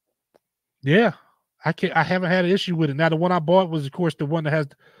yeah. I haven't had an issue with it. Now the one I bought was, of course, the one that has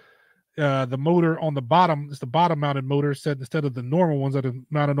the motor on the bottom. It's the bottom mounted motor instead of the normal ones that are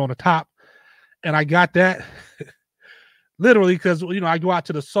mounted on the top. And I got that literally because I go out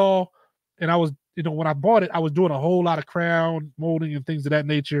to the saw, and I was when I bought it, I was doing a whole lot of crown molding and things of that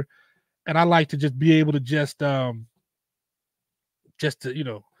nature, and I like to just be able to just I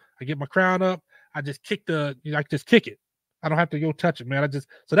get my crown up, I just kick I just kick it. I don't have to go touch it, man.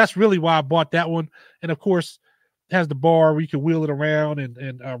 So that's really why I bought that one. And of course, it has the bar where you can wheel it around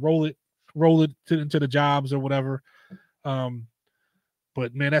and roll it into the jobs or whatever.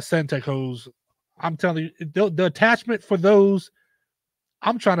 But man, that Centec hose, I'm telling you, the attachment for those,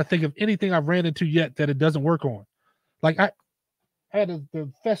 I'm trying to think of anything I've ran into yet that it doesn't work on. Like I had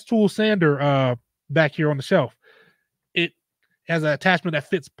the Festool sander back here on the shelf. It has an attachment that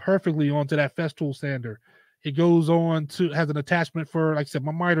fits perfectly onto that Festool sander. It goes on has an attachment for, like I said,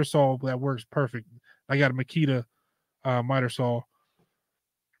 my miter saw that works perfect. I got a Makita miter saw.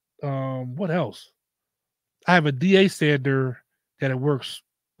 What else? I have a DA sander that it works,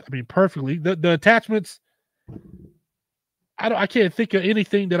 perfectly. The attachments, I can't think of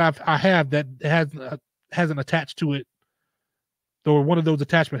anything that I have that hasn't attached to it, or one of those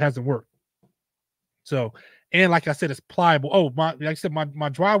attachments hasn't worked. So, and like I said, it's pliable. Like I said, my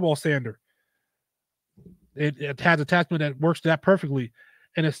drywall sander, it has attachment that works that perfectly,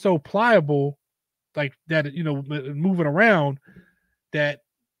 and it's so pliable, like that, moving around, that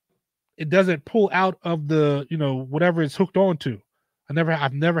it doesn't pull out of the whatever it's hooked onto.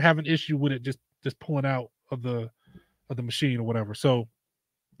 I've never had an issue with it just pulling out of the machine or whatever. So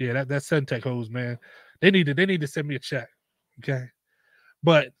yeah, that Centec hose, man, they need to send me a check, okay?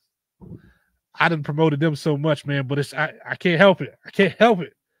 But I done promoted them so much, man, but I can't help it. I can't help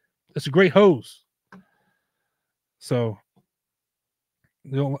it. It's a great hose. So,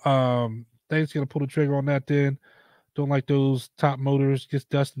 Thanks, gonna pull the trigger on that then. Don't like those top motors. Gets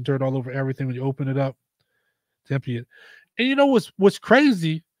dust and dirt all over everything when you open it up to empty it. And you know what's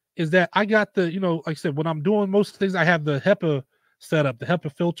crazy is that I got the, like I said, when I'm doing most things, I have the HEPA setup, the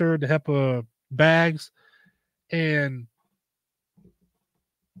HEPA filter, the HEPA bags, and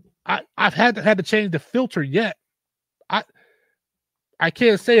I've had to change the filter yet. I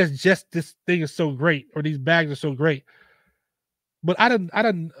can't say it's just this thing is so great or these bags are so great, but I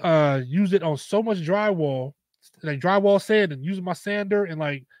didn't use it on so much drywall, like drywall sand, and using my sander and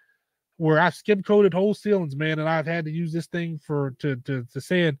like where I've skim coated whole ceilings, man, and I've had to use this thing to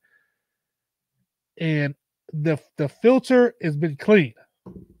sand, and the filter has been clean.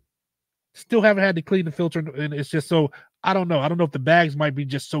 Still haven't had to clean the filter, and it's just so I don't know. I don't know if the bags might be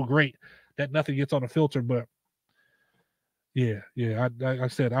just so great that nothing gets on the filter, but yeah. Like I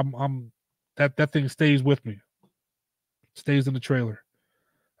said, I'm that thing stays with me, stays in the trailer.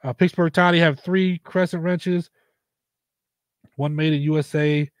 Pittsburgh Toddy have 3 crescent wrenches, one made in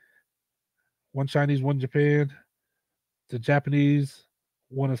USA, one Chinese, one Japan. The Japanese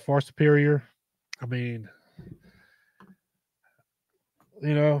one is far superior. I mean,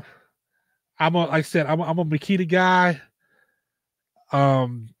 I'm a Makita guy.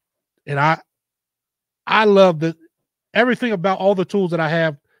 And I love everything about all the tools that I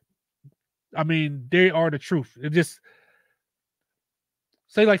have. I mean, they are the truth. It just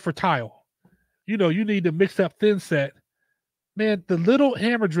say like for tile, you need to mix up thin set. Man, the little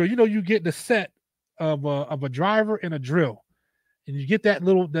hammer drill, you get the set of a driver and a drill, and you get that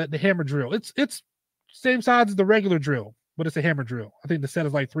little the hammer drill. It's same size as the regular drill, but it's a hammer drill. I think the set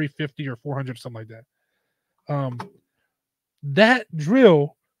is like 350 or 400, something like that. That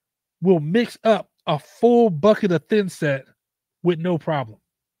drill will mix up a full bucket of thin set with no problem.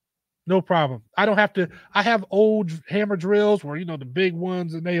 No problem. I don't have to. I have old hammer drills where the big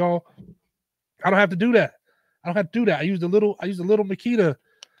ones, and I don't have to do that. I use the little Makita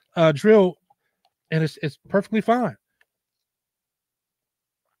drill, and it's perfectly fine,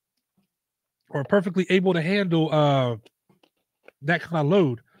 or perfectly able to handle that kind of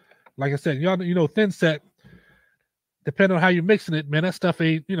load. Like I said, thin set. Depending on how you're mixing it, man, that stuff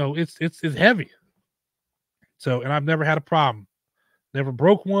ain't, it's heavy. So, and I've never had a problem. Never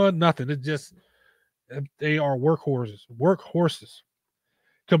broke one, nothing. It's just, they are workhorses.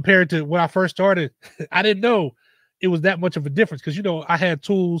 Compared to when I first started, I didn't know it was that much of a difference. Because, I had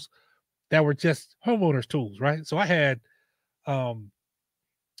tools that were just homeowners tools, right? So I had,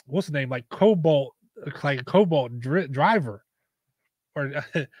 what's the name? Like a Cobalt driver.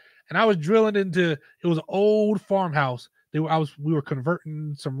 And I was drilling into, it was an old farmhouse. We were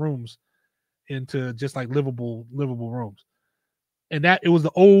converting some rooms into just like livable rooms. And it was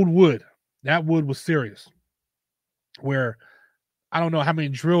the old wood. That wood was serious. Where I don't know how many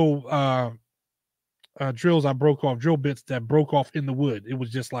drills I broke off, drill bits that broke off in the wood. It was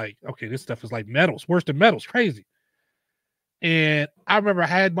just like, okay, this stuff is like metals, worse than metals, crazy. And I remember I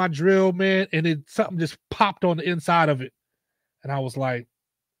had my drill, man, and something just popped on the inside of it. And I was like,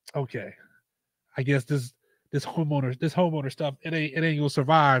 okay, I guess this homeowner stuff, it ain't gonna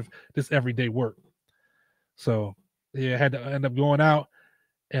survive this everyday work. So yeah, I had to end up going out,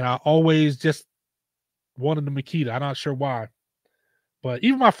 and I always just wanted the Makita. I'm not sure why, but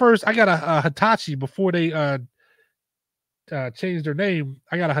even I got a Hitachi before they changed their name.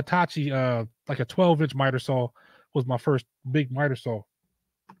 I got a Hitachi like a 12-inch miter saw was my first big miter saw.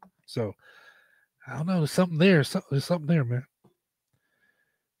 So I don't know, there's something there. There's something there, man.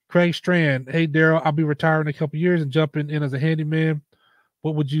 Craig Strand, hey Daryl, I'll be retiring in a couple years and jumping in as a handyman.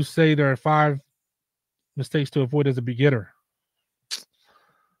 What would you say there are 5 mistakes to avoid as a beginner?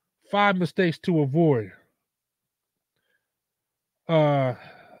 5 mistakes to avoid. I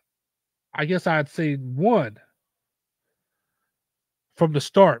guess I'd say 1 from the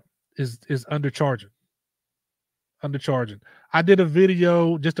start is undercharging. I did a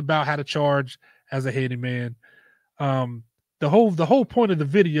video just about how to charge as a handyman. The whole point of the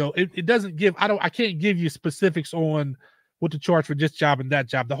video, it doesn't give, I can't give you specifics on what to charge for this job and that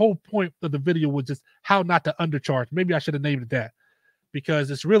job. The whole point of the video was just how not to undercharge. Maybe I should have named it that,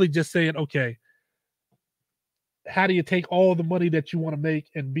 because it's really just saying, okay, how do you take all the money that you want to make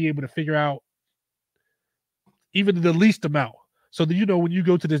and be able to figure out even the least amount, so that when you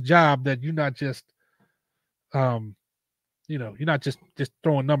go to this job that you're not just you're not just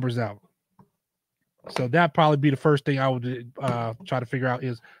throwing numbers out. So that'd probably be the first thing I would try to figure out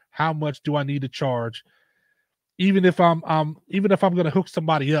is how much do I need to charge, even if I'm going to hook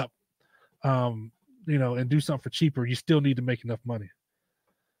somebody up and do something for cheaper, you still need to make enough money.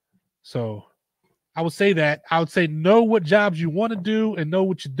 So I would say know what jobs you want to do and know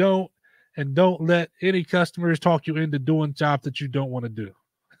what you don't, and don't let any customers talk you into doing jobs that you don't want to do.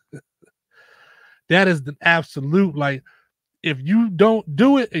 That is the absolute, like, if you don't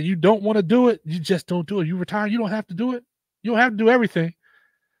do it and you don't want to do it, you just don't do it. You retire, you don't have to do it. You don't have to do everything.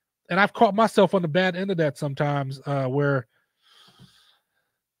 And I've caught myself on the bad end of that sometimes, where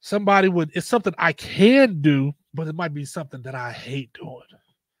it's something I can do, but it might be something that I hate doing.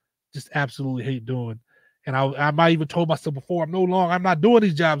 Just absolutely hate doing. And I might even told myself before, I'm not doing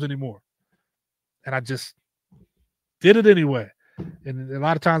these jobs anymore. And I just did it anyway. And a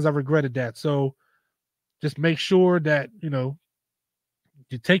lot of times I regretted that. So just make sure that, you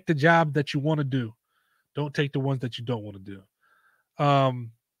take the job that you want to do. Don't take the ones that you don't want to do.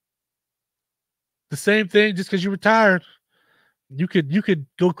 The same thing, just because you're retired, you could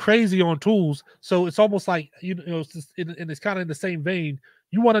go crazy on tools. So it's almost like, it's kind of in the same vein.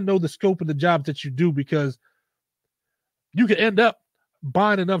 You want to know the scope of the jobs that you do, because you could end up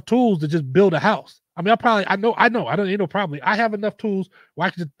buying enough tools to just build a house. I mean, I don't ain't no problem. I have enough tools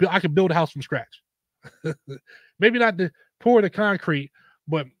where I can build a house from scratch. Maybe not to pour the concrete,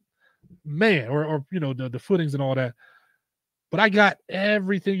 but man, or the footings and all that. But I got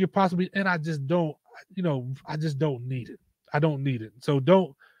everything you possibly, and I just don't need it. I don't need it. So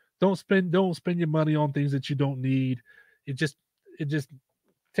don't spend your money on things that you don't need. It just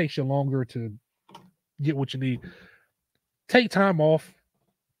takes you longer to get what you need. Take time off.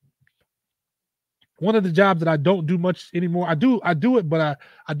 One of the jobs that I don't do much anymore, I do it, but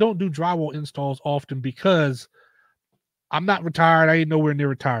I don't do drywall installs often, because I'm not retired. I ain't nowhere near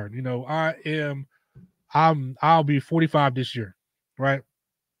retired. I'll be 45 this year, right?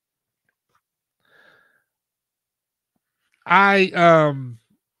 I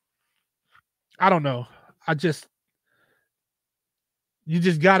don't know. You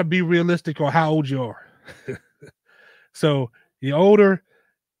just got to be realistic on how old you are. So the older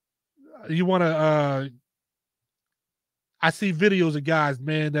you want to, I see videos of guys,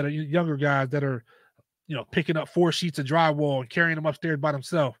 man, that are younger guys that are, picking up 4 sheets of drywall and carrying them upstairs by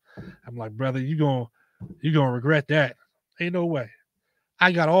themselves. I'm like, brother, you're going to regret that. Ain't no way.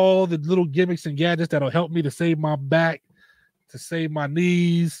 I got all the little gimmicks and gadgets that'll help me to save my back, to save my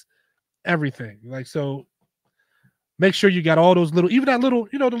knees, everything. Like, so make sure you got all those little, even that little,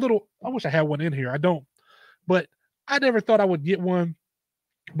 I wish I had one in here. I don't, but I never thought I would get one.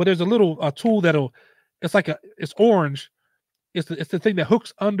 But there's a little tool it's orange. It's the thing that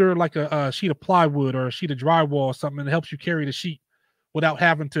hooks under like a sheet of plywood or a sheet of drywall or something, and it helps you carry the sheet without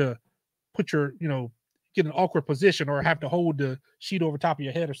having to put your, get an awkward position or have to hold the sheet over top of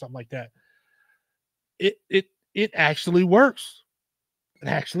your head or something like that. It actually works. It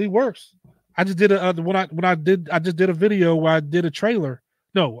actually works. I just did I just did a video where I did a trailer.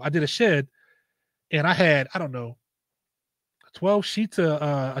 No, I did a shed, and I had, I don't know, 12 sheets of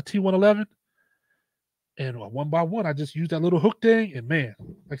a T111, and one by one, I just used that little hook thing, and man,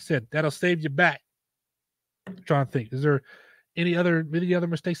 like I said, that'll save your back. I'm trying to think, is there any other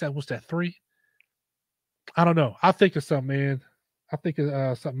mistakes? What's that, 3? I don't know. I'll think of something, man. I'll think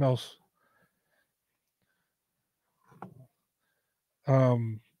of something else.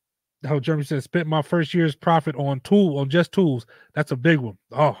 How Jeremy said, spent my first year's profit on just tools. That's a big one.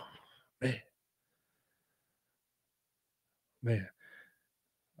 Oh, man,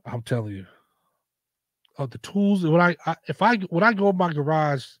 I'm telling you. Oh, the tools, when I go in my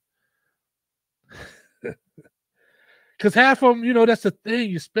garage, because half of them, that's the thing,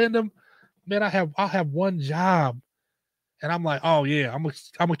 you spend them, man. I'll have one job, and I'm like, oh yeah, I'm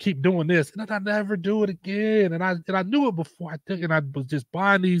gonna keep doing this, and then I never do it again. And I knew it before I took, and I was just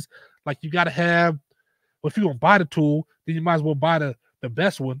buying these. Like, you got to have, well, if you're gonna buy the tool, then you might as well buy the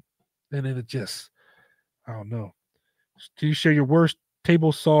best one. And then it just, I don't know. Can you share your worst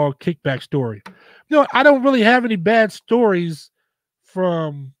table saw kickback story? I don't really have any bad stories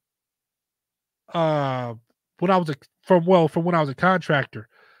from when I was a contractor.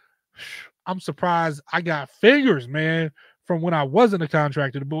 I'm surprised I got fingers, man, from when I wasn't a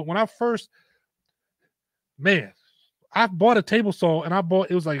contractor. But when I first, man, I bought a table saw, and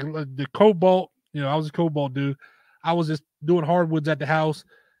it was like the Cobalt. I was a Cobalt dude. I was just doing hardwoods at the house,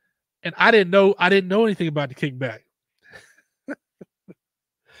 and I didn't know anything about the kickback.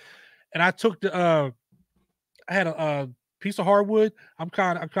 And I took I had a piece of hardwood. I'm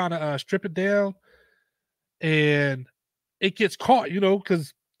kind of strip it down, and it gets caught,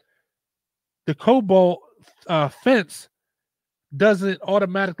 because the Cobalt fence doesn't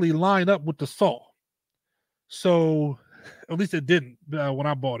automatically line up with the saw. So, at least it didn't when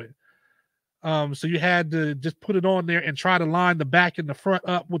I bought it. So you had to just put it on there and try to line the back and the front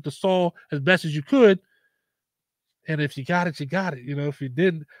up with the saw as best as you could. And if you got it, you got it. If you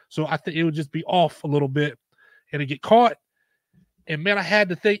didn't, so I think it would just be off a little bit and it get caught. And man, I had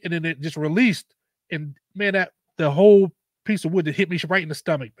to think, and then it just released. And man, that the whole piece of wood that hit me right in the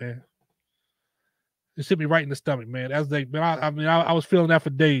stomach, man. Just hit me right in the stomach, man. That's like, man, I was feeling that for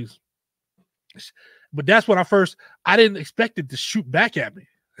days. But that's when I didn't expect it to shoot back at me.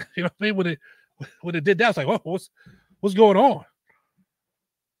 You know what I mean? When it did that, I was like, oh, what's going on?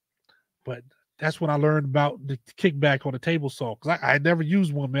 But that's when I learned about the kickback on the table saw, because I had never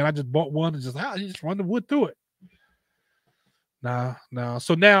used one, man. I just bought one and you just run the wood through it. Nah.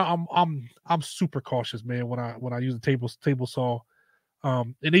 So now I'm super cautious, man, when I use a table saw.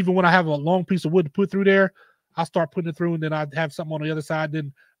 And even when I have a long piece of wood to put through there, I'll start putting it through, and then I have something on the other side.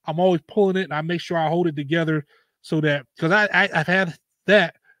 Then I'm always pulling it, and I make sure I hold it together so that, because I've had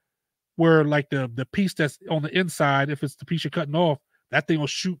that where like the piece that's on the inside, if it's the piece you're cutting off, that thing will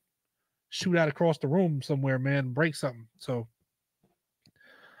shoot out across the room somewhere, man, and break something. So,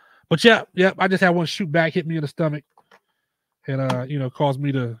 but yeah, I just had one shoot back, hit me in the stomach, and caused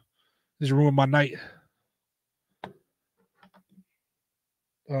me to just ruin my night.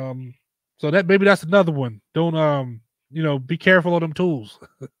 So that maybe that's another one. Don't be careful on them tools.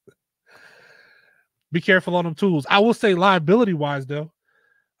 Be careful on them tools. I will say, liability wise though,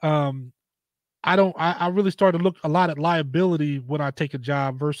 I really started to look a lot at liability when I take a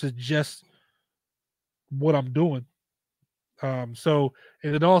job versus just what I'm doing. So,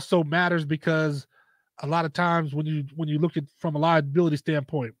 and it also matters because a lot of times when you look at from a liability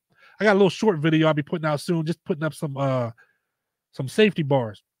standpoint, I got a little short video I'll be putting out soon, just putting up some safety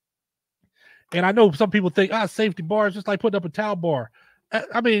bars. And I know some people think, safety bars just like putting up a towel bar.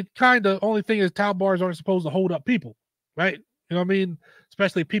 I mean, kind of. Only thing is, towel bars aren't supposed to hold up people, right? You know what I mean?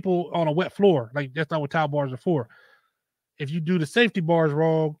 Especially people on a wet floor. Like, that's not what towel bars are for. If you do the safety bars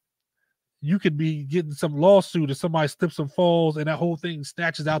wrong, you could be getting some lawsuit if somebody slips and falls and that whole thing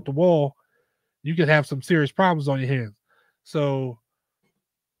snatches out the wall. You could have some serious problems on your hands. So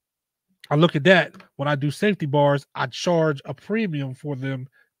I look at that. When I do safety bars, I charge a premium for them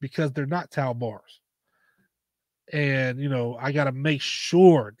because they're not towel bars. And, I got to make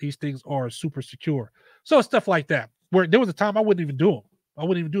sure these things are super secure. So stuff like that, where there was a time I wouldn't even do them. I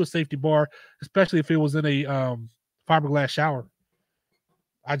wouldn't even do a safety bar, especially if it was in a fiberglass shower.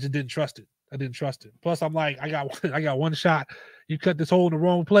 I just didn't trust it. Plus, I'm like, I got one shot. You cut this hole in the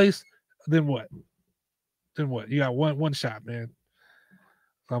wrong place, then what? You got one shot, man.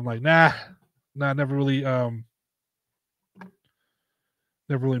 So I'm like, nah, never really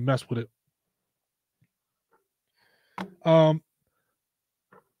messed with it. Let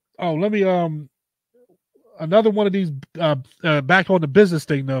me another one of these back on the business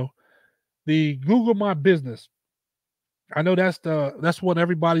thing though. The Google My Business. I know that's what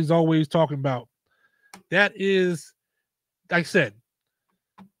everybody's always talking about. That is, like I said,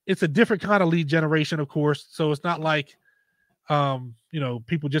 it's a different kind of lead generation, of course. So it's not like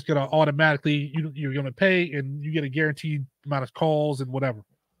people just gonna automatically you're gonna pay and you get a guaranteed amount of calls and whatever.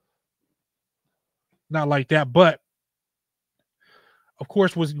 Not like that, but of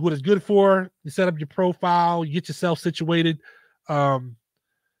course, what it's good for, you set up your profile, you get yourself situated, and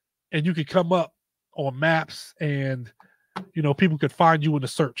you could come up on maps and, people could find you in the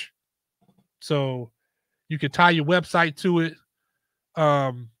search. So you could tie your website to it.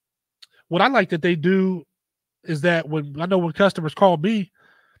 What I like that they do is that when customers call me,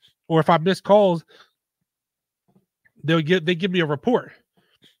 or if I miss calls, they give me a report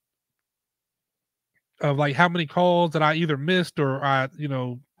of like how many calls that I either missed or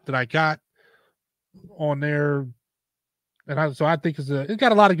that I got on there. And I think it's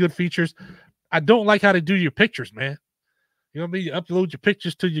got a lot of good features. I don't like how they do your pictures, man. You know what I mean? You upload your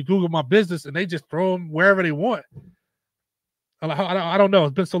pictures to your Google My Business and they just throw them wherever they want. I don't know.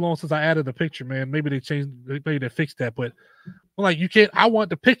 It's been so long since I added a picture, man. Maybe they fixed that, but like you can't, I want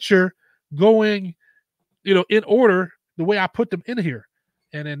the picture going, in order the way I put them in here.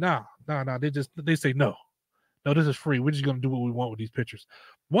 And then no, they say no, this is free. We're just gonna do what we want with these pictures.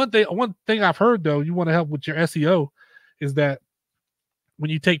 One thing I've heard though, you want to help with your SEO, is that when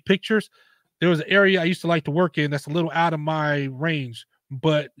you take pictures, there was an area I used to like to work in that's a little out of my range,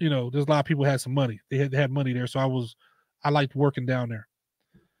 but there's a lot of people who had some money. They had money there, so I liked working down there.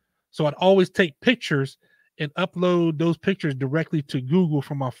 So I'd always take pictures and upload those pictures directly to Google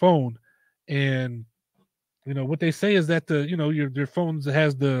from my phone, and what they say is that your phone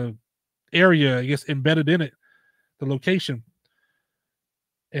has the area, I guess, embedded in it, the location,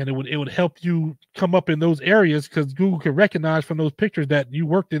 and it would help you come up in those areas because Google can recognize from those pictures that you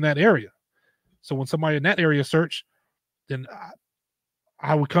worked in that area. So when somebody in that area searched, then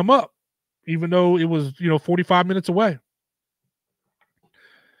I would come up, even though it was 45 minutes away.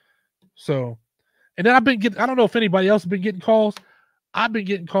 So, and then I don't know if anybody else has been getting calls. I've been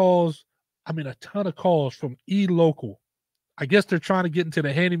getting calls. I mean, a ton of calls from eLocal. I guess they're trying to get into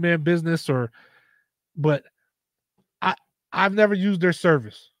the handyman business, but I've never used their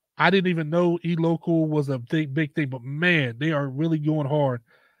service. I didn't even know eLocal was a big thing, but man, they are really going hard.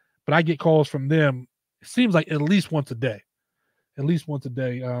 But I get calls from them. It seems like at least once a day. At least once a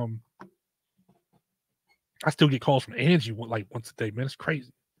day. I still get calls from Angie like once a day, man. It's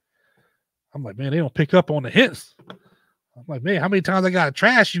crazy. I'm like, man, they don't pick up on the hints. I'm like, man, how many times I gotta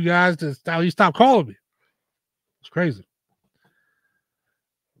trash you guys to stop calling me? It's crazy.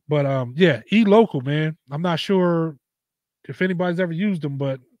 But yeah, eLocal, man. I'm not sure if anybody's ever used them,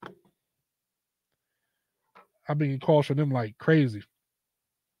 but I've been getting calls from them like crazy.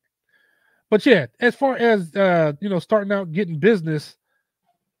 But yeah, as far as starting out getting business,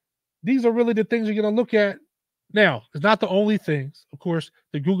 these are really the things you're gonna look at. Now, it's not the only things. Of course,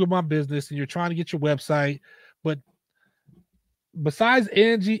 the Google My Business, and you're trying to get your website. But besides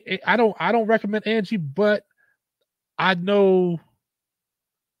Angie, I don't recommend Angie, but I know,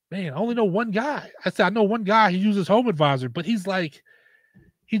 man, I only know one guy. I know one guy who uses Home Advisor, but he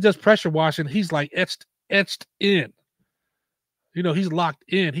does pressure washing. He's like etched in. He's locked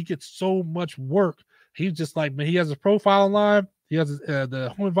in. He gets so much work. He's just like, man, he has his profile online. He has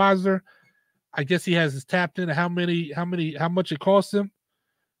the Home Advisor. I guess he has his tapped into how much it costs him.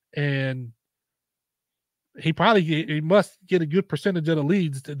 And he must get a good percentage of the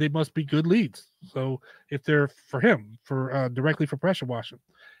leads. They must be good leads. So if they're for him, directly for pressure washing,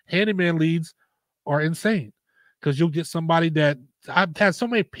 handyman leads are insane, because you'll get somebody that I've had so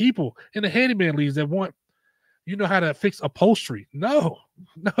many people in the handyman leads that want, how to fix upholstery. No,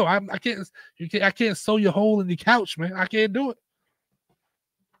 I can't. I can't sew your hole in the couch, man. I can't do it.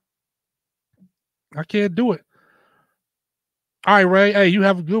 I can't do it. All right, Ray. Hey, you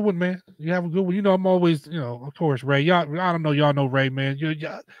have a good one, man. You have a good one. I'm always, of course, Ray. Y'all, I don't know, y'all know Ray, man.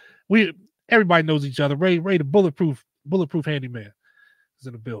 Everybody knows each other. Ray, the bulletproof handyman is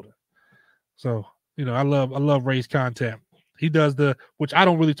in the building. So, I love Ray's content. He does which I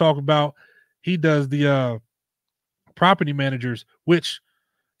don't really talk about. He does the property managers, which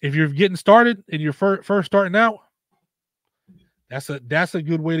if you're getting started and you're first starting out, that's a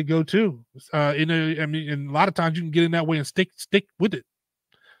good way to go too. And a lot of times you can get in that way and stick with it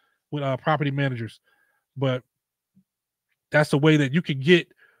with property managers. But that's the way that you can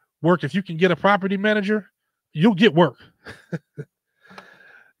get work. If you can get a property manager, you'll get work.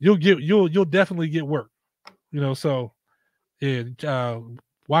 You'll definitely get work. So yeah,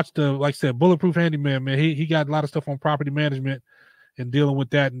 watch like I said, Bulletproof Handyman, man. He got a lot of stuff on property management and dealing with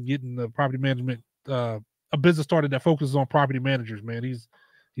that and getting the property management a business started that focuses on property managers, man. He's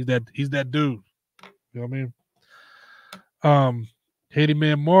that dude. You know what I mean?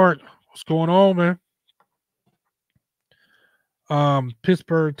 Handyman Mark, what's going on, man?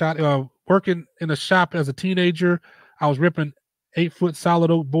 Pittsburgh, working in a shop as a teenager, I was ripping 8-foot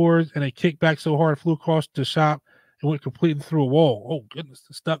solid oak boards, and a kickback so hard it flew across the shop and went completely through a wall. Oh goodness,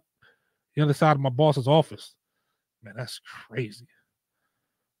 it stuck the other side of my boss's office. Man, that's crazy.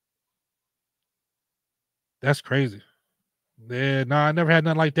 That's crazy. Yeah, no, I never had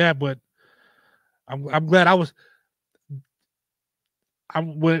nothing like that, but I'm glad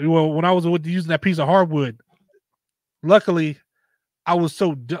when I was using that piece of hardwood, luckily I was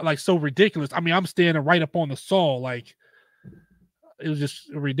so ridiculous. I mean, I'm standing right up on the saw, like it was just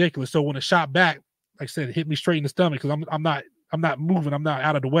ridiculous. So when it shot back, like I said, it hit me straight in the stomach because I'm not moving, I'm not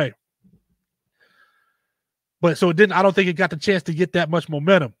out of the way. But so I don't think it got the chance to get that much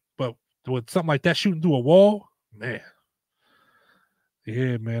momentum. But with something like that shooting through a wall, man.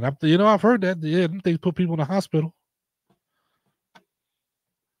 Yeah, man. I've heard that. Yeah, them things put people in the hospital.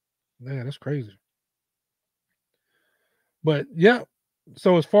 Man, that's crazy. But yeah,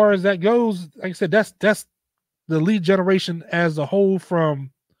 so as far as that goes, like I said, that's the lead generation as a whole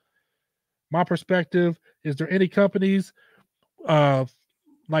from my perspective. Is there any companies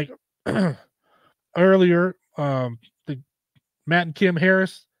like earlier, the Matt and Kim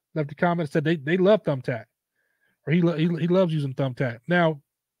Harris left a comment, said they love Thumbtack, or he loves using Thumbtack. Now,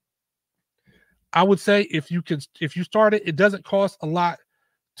 I would say if you start it doesn't cost a lot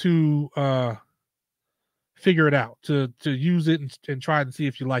to figure it out, to use it and try and see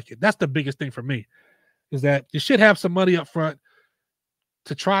if you like it. That's the biggest thing for me, is that you should have some money up front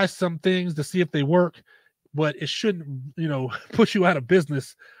to try some things to see if they work, but it shouldn't, push you out of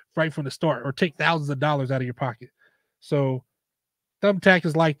business right from the start or take thousands of dollars out of your pocket. So Thumbtack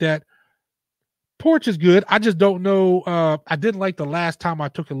is like that. Porch is good. I just don't know. I didn't like the last time I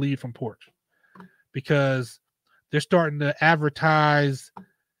took a lead from Porch because they're starting to advertise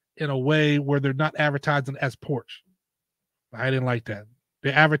in a way where they're not advertising as Porch. I didn't like that.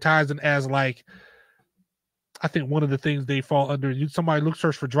 They're advertising as like, I think one of the things they fall under, somebody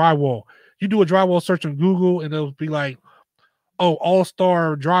search for drywall. You do a drywall search on Google and it'll be like, oh,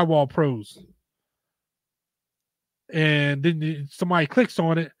 all-star drywall pros. And then somebody clicks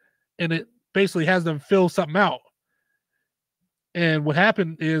on it and it basically has them fill something out. And what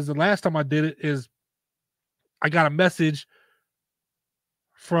happened is the last time I did it is I got a message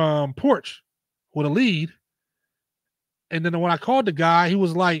from Porch with a lead. And then when I called the guy, he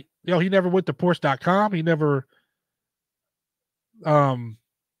was like, yo, he never went to Porch.com. He never,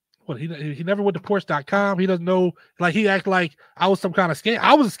 he never went to Porch.com. He doesn't know, like he act like I was some kind of scam.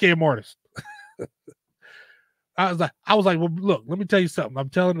 I was a scam artist. I was like, well, look, let me tell you something. I'm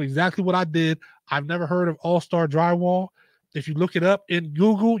telling him exactly what I did. I've never heard of All-Star Drywall. If you look it up in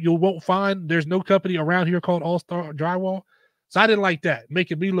Google, you won't find, there's no company around here called All-Star Drywall. So I didn't like that,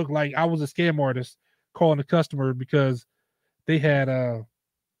 making me look like I was a scam artist calling the customer because they had, I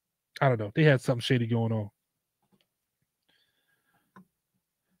don't know, they had something shady going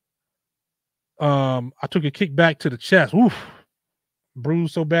on. I took a kick back to the chest. Oof.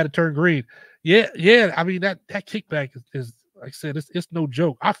 Bruised so bad it turned green. Yeah. I mean, that kickback is like I said, it's no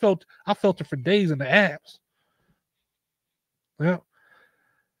joke. I felt it for days in the abs. Yeah.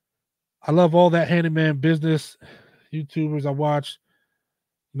 I love all that handyman business. YouTubers I watch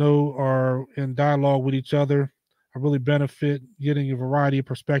are in dialogue with each other. I really benefit getting a variety of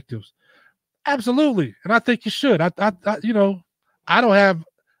perspectives. Absolutely. And I think you should. I've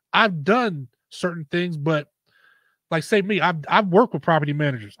done certain things, but like say me, I've worked with property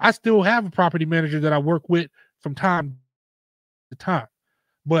managers. I still have a property manager that I work with from time to time.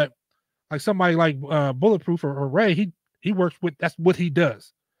 But like somebody like Bulletproof or Ray, he works with, that's what he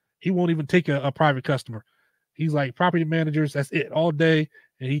does. He won't even take a private customer. He's like property managers, that's it all day.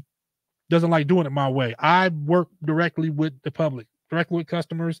 And he doesn't like doing it my way. I work directly with the public, directly with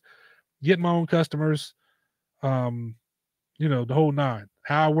customers, get my own customers, the whole nine.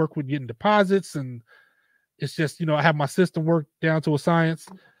 How I work with getting deposits, and it's just, I have my system work down to a science.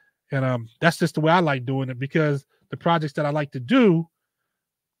 And that's just the way I like doing it, because the projects that I like to do,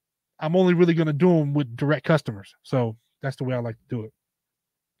 I'm only really going to do them with direct customers. So that's the way I like to do it.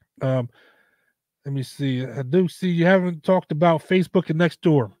 Let me see. I do see you haven't talked about Facebook and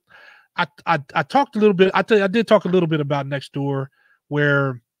Nextdoor. I talked a little bit. I did talk a little bit about Nextdoor,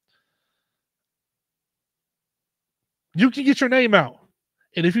 where you can get your name out,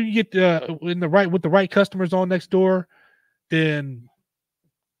 and if you can get with the right customers on Nextdoor, then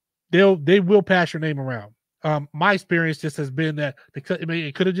they will pass your name around. My experience just has been that it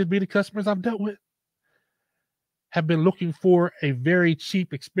could have just been the customers I've dealt with have been looking for a very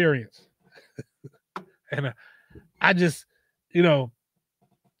cheap experience. And I just, there's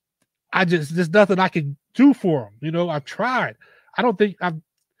nothing I can do for them. I've tried. I don't think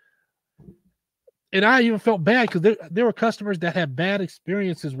and I even felt bad because there were customers that had bad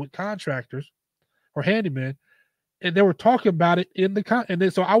experiences with contractors or handymen, and they were talking about it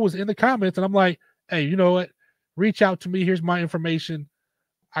so I was in the comments, and I'm like, hey, you know what? Reach out to me. Here's my information.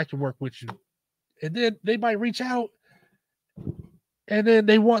 I can work with you. And then they might reach out, and then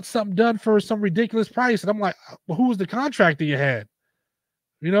they want something done for some ridiculous price. And I'm like, well, who was the contractor you had?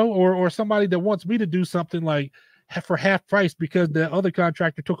 Or somebody that wants me to do something like for half price because the other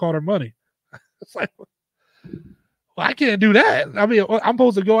contractor took all their money. It's like, well, I can't do that. I mean, I'm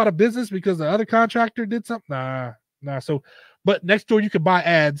supposed to go out of business because the other contractor did something? Nah. So, but Nextdoor, you can buy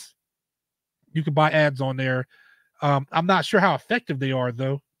ads. You can buy ads on there. I'm not sure how effective they are,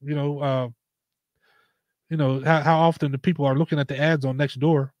 though. How often the people are looking at the ads on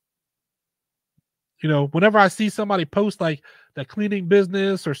Nextdoor. Whenever I see somebody post like the cleaning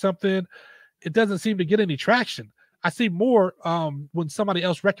business or something, it doesn't seem to get any traction. I see more when somebody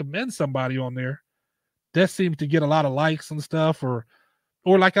else recommends somebody on there. That seems to get a lot of likes and stuff. Or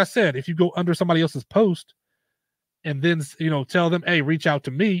like I said, if you go under somebody else's post and then tell them, hey, reach out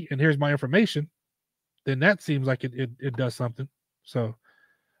to me and here's my information, then that seems like it does something. So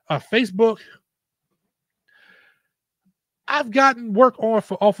Facebook, I've gotten work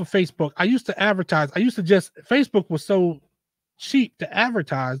off of Facebook. I used to advertise. Facebook was so cheap to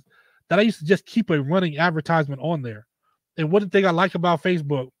advertise that I used to just keep a running advertisement on there. And one thing I like about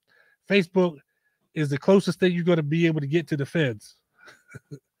Facebook is the closest thing you're going to be able to get to the feds.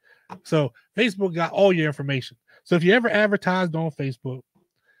 So Facebook got all your information. So if you ever advertised on Facebook,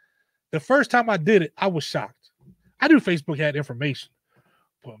 the first time I did it, I was shocked. I knew Facebook had information,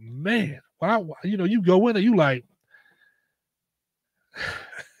 But man, you go in and you like,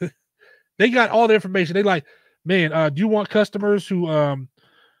 they got all the information. They like, man, do you want customers who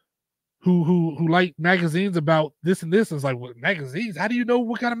like magazines about this and this? It's like, what magazines? How do you know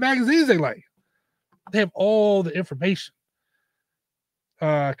what kind of magazines they like? They have all the information.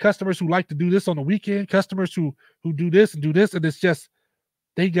 Customers who like to do this on the weekend, customers who do this, and it's just,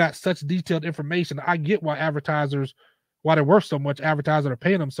 they got such detailed information. I get why they're worth so much, advertisers are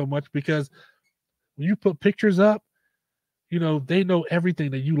paying them so much, because when you put pictures up, they know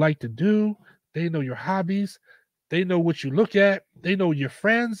everything that you like to do. They know your hobbies. They know what you look at. They know your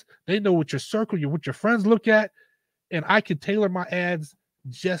friends. They know what your circle, what your friends look at. And I can tailor my ads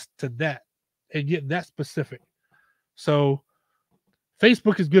just to that and get that specific. So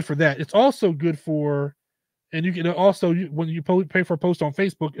Facebook is good for that. It's also good for, and you can also, when you pay for a post on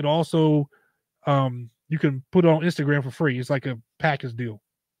Facebook, it also, you can put it on Instagram for free. It's like a package deal.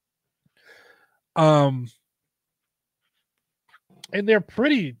 And they're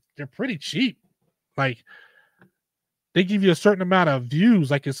pretty cheap. Like, they give you a certain amount of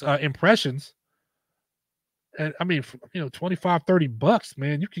views, like it's impressions. And I mean, $25-$30,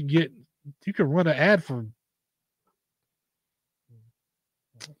 man, you can run an ad for,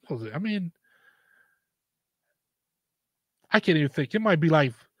 what was it? I mean, I can't even think. It might be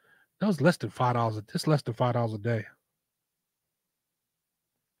like, that was less than $5. It's less than $5 a day.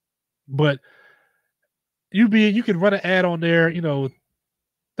 But you can run an ad on there, $30,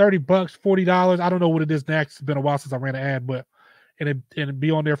 $40. I don't know what it is next. It's been a while since I ran an ad, but and it'd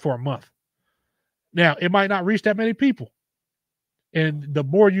be on there for a month. Now, it might not reach that many people. And the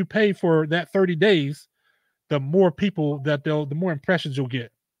more you pay for that 30 days, the more people the more impressions you'll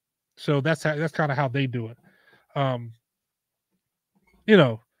get. So that's kind of how they do it. I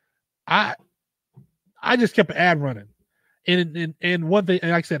just kept an ad running. And one thing,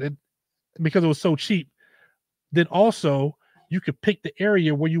 and like I said, because it was so cheap, then also you could pick the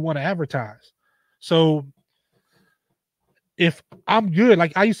area where you want to advertise. So if I'm good,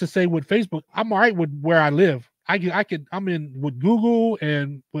 like I used to say with Facebook, I'm all right with where I live. I'm in with Google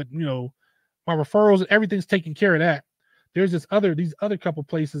and with, my referrals and everything's taking care of that. There's these other couple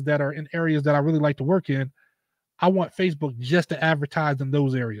places that are in areas that I really like to work in. I want Facebook just to advertise in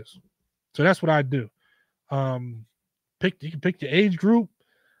those areas. So that's what I do. You can pick your age group,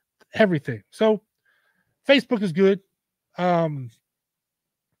 everything. So Facebook is good.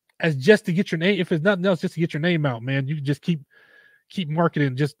 As just to get your name, if it's nothing else, just to get your name out, man. You can just keep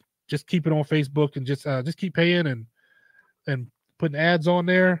marketing, just keep it on Facebook and just keep paying and putting ads on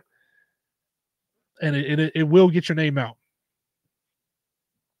there, and it will get your name out.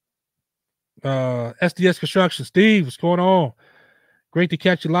 SDS Construction, Steve, what's going on? Great to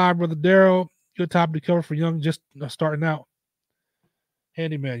catch you live, brother Daryl. Good topic to cover for young, just starting out.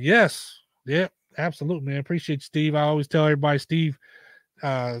 Handyman, yes, yeah, absolutely, man. Appreciate you, Steve. I always tell everybody, Steve's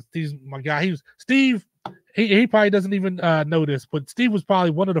my guy. Steve. He probably doesn't even know this, but Steve was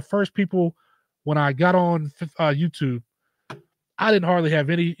probably one of the first people when I got on YouTube. I didn't hardly have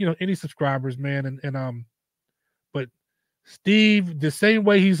any subscribers, man, but Steve, the same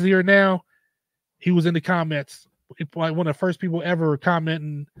way he's here now, he was in the comments. Like one of the first people ever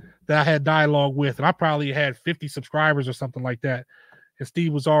commenting that I had dialogue with, and I probably had 50 subscribers or something like that. And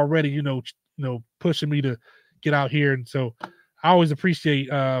Steve was already, pushing me to get out here, and so I always appreciate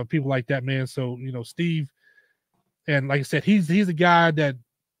people like that, man. So Steve, and like I said, he's a guy that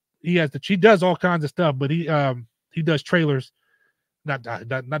he does all kinds of stuff, but he does trailers. Not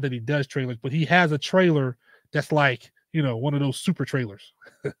that he does trailers, but he has a trailer that's like one of those super trailers.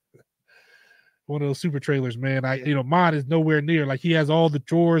 One of those super trailers, man. Mine is nowhere near. Like, he has all the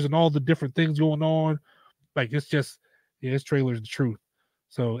drawers and all the different things going on. Like, it's just, his trailer is the truth.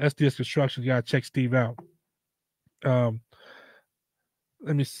 So SDS Construction, you gotta check Steve out.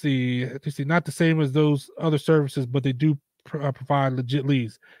 Let me see. Not the same as those other services, but they do provide legit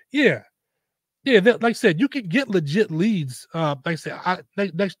leads. Yeah. Like I said, you can get legit leads. Like I said,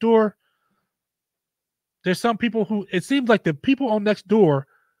 next door. There's some people who, it seems like the people on next door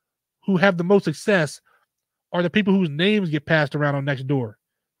who have the most success are the people whose names get passed around on next door,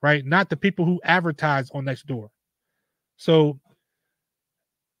 right? Not the people who advertise on next door. So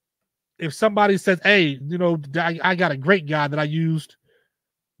if somebody says, "Hey, I got a great guy that I used,"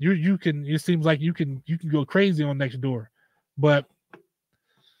 you can. It seems like you can go crazy on next door, but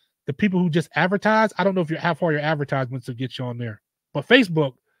the people who just advertise, I don't know if how far your advertisements will get you on there. But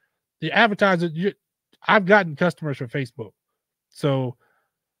Facebook, the advertiser, I've gotten customers from Facebook, so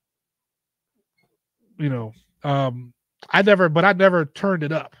I never turned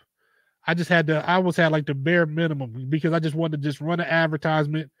it up. I always had like the bare minimum because I just wanted to just run an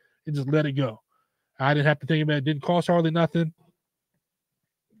advertisement and just let it go. I didn't have to think about it. It didn't cost hardly nothing.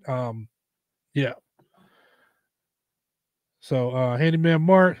 Yeah. So handyman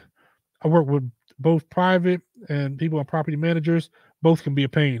Mark, I work with both private and people and property managers. Both can be a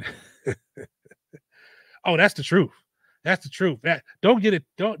pain. Oh, that's the truth. That's the truth. Don't get it.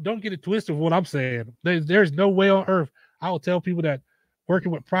 Don't get it twisted with what I'm saying. There's no way on earth I will tell people that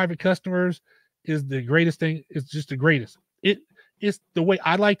working with private customers is the greatest thing. It's just the greatest. It's the way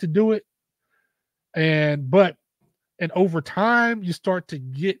I like to do it. And over time you start to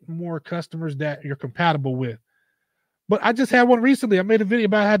get more customers that you're compatible with. But I just had one recently. I made a video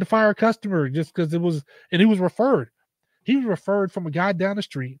about how I had to fire a customer just because and he was referred. He was referred from a guy down the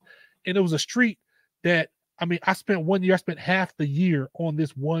street, and it was a street that, I mean, I spent half the year on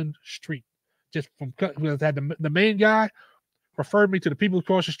this one street, just from because I had the main guy referred me to the people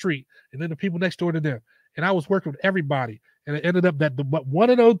across the street, and then the people next door to them, and I was working with everybody, and it ended up that but one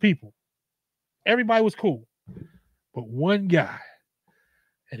of those people, everybody was cool, but one guy,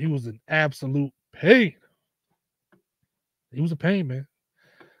 and he was an absolute pain. He was a pain,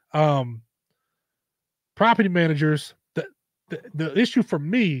 man. Property managers, the issue for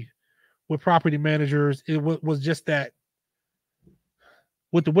me with property managers, was just that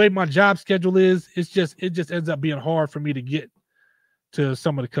with the way my job schedule is, it just ends up being hard for me to get to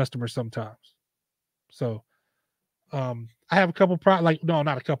some of the customers sometimes. So I have a couple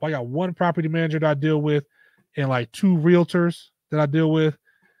not a couple. I got one property manager that I deal with and like two realtors that I deal with,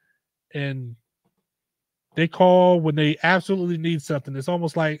 and they call when they absolutely need something. It's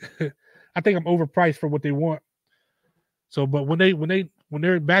almost like I think I'm overpriced for what they want. So, but when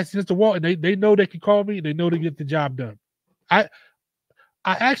they're back against the wall and they know they can call me, they know to get the job done. I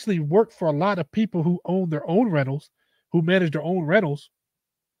actually work for a lot of people who own their own rentals, who manage their own rentals.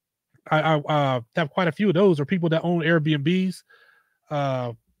 I have quite a few of those, or people that own Airbnbs.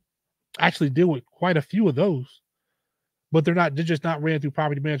 I actually deal with quite a few of those, but they're just not ran through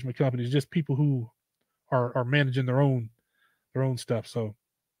property management companies, just people who are managing their own stuff. So,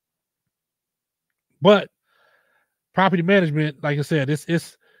 but property management, like I said, it's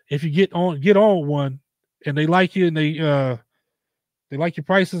if you get on one and they like you and they like your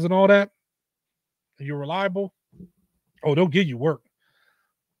prices and all that, and you're reliable, oh, they'll give you work.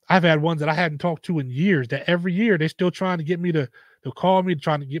 I've had ones that I hadn't talked to in years that every year they're still trying to get me to call me,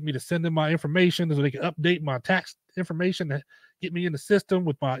 trying to get me to send them my information so they can update my tax information to get me in the system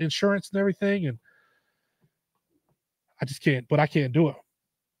with my insurance and everything. And I just can't, but I can't do it.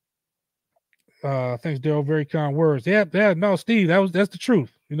 Thanks, Daryl. Very kind words. Yeah, no, Steve, that's the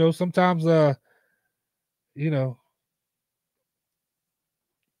truth. You know, sometimes you know,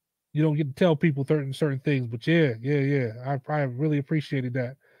 you don't get to tell people certain things, but yeah. I really appreciated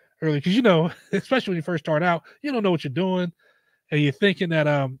that earlier because especially when you first start out, you don't know what you're doing, and you're thinking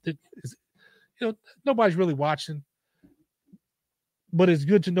that nobody's really watching, but it's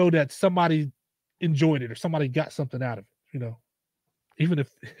good to know that somebody enjoyed it or somebody got something out of it. Even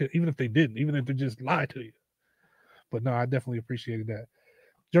if they didn't, even if they just lied to you. But no, I definitely appreciated that.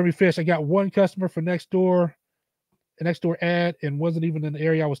 Jeremy Fish, I got one customer for next door ad, and wasn't even in the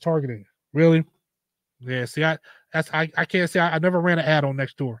area I was targeting. Really? Yeah. See, I can't say I never ran an ad on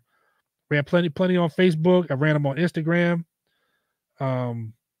Nextdoor. Ran plenty on Facebook. I ran them on Instagram.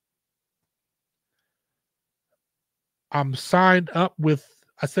 I'm signed up with.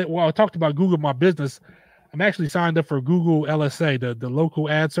 I talked about Google My Business. I'm actually signed up for Google LSA, the local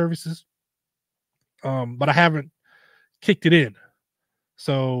ad services. But I haven't kicked it in,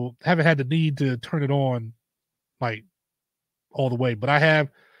 so I haven't had the need to turn it on like all the way. But I have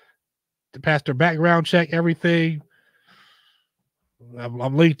to pass their background check, everything.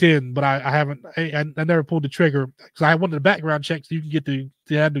 I'm linked in, but I haven't. I never pulled the trigger because I wanted the background check so you can get to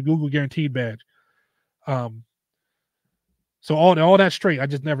have the Google Guaranteed badge. So all that straight, I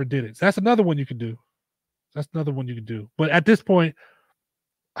just never did it. So that's another one you can do. But at this point,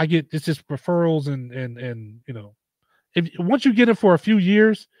 it's just referrals and if once you get it for a few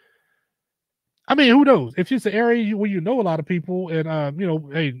years, I mean, who knows? If it's an area where you know a lot of people and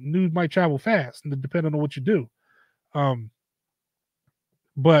hey, news might travel fast, depending on what you do.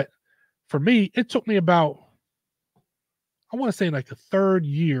 But for me, it took me about, I want to say like the third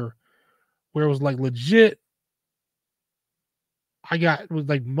year where it was like legit. It was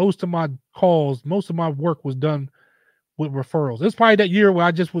like most of my calls, most of my work was done with referrals. It's probably that year where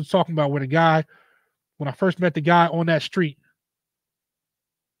I just was talking about when I first met the guy on that street,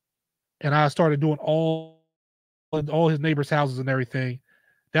 and I started doing all his neighbors' houses and everything.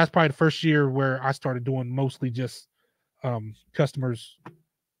 That's probably the first year where I started doing mostly just customers,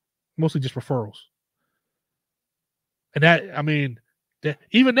 mostly just referrals. And that, I mean,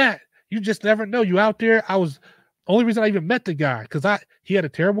 even that, you just never know. You out there. Only reason I even met the guy because he had a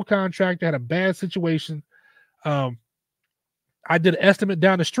terrible contract, had a bad situation. I did an estimate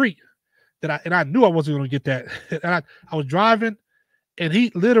down the street and I knew I wasn't going to get that. And I was driving, and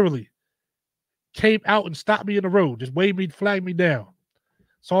he literally came out and stopped me in the road, just waved me, flagged me down.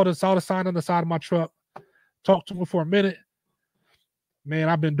 Saw the sign on the side of my truck. Talked to him for a minute. Man,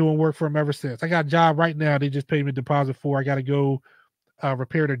 I've been doing work for him ever since. I got a job right now. They just paid me a deposit for. I got to go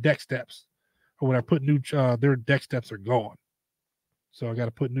repair their deck steps. Or when I put new, their deck steps are gone. So I got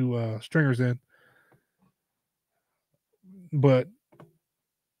to put new stringers in. But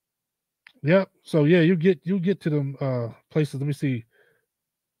yeah, so yeah, you get to them places. Let me see.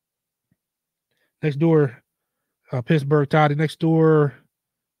 Next door, Pittsburgh Toddy. Next door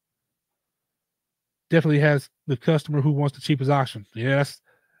definitely has the customer who wants the cheapest option. Yeah,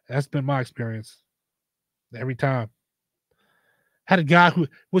 that's been my experience every time. Had a guy who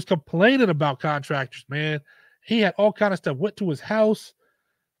was complaining about contractors, man. He had all kind of stuff. Went to his house.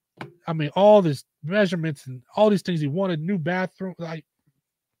 I mean, all these measurements and all these things he wanted. New bathroom. Like,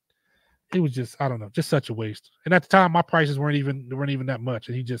 it was just, I don't know, just such a waste. And at the time, my prices weren't even that much,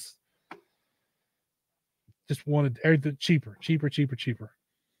 and he just wanted everything cheaper.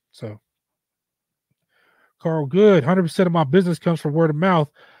 So, Carl, good. 100% of my business comes from word of mouth.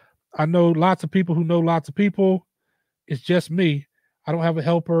 I know lots of people who know lots of people. It's just me. I don't have a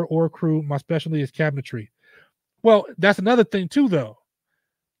helper or a crew. My specialty is cabinetry. Well, that's another thing too, though.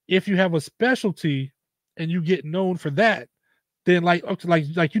 If you have a specialty and you get known for that, then like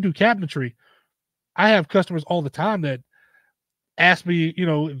you do cabinetry. I have customers all the time that ask me,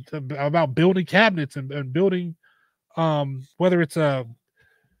 about building cabinets and building, whether it's a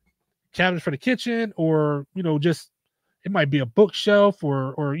cabinets for the kitchen or, just it might be a bookshelf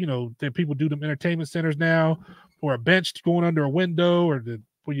or that people do them entertainment centers now, or a bench going under a window, or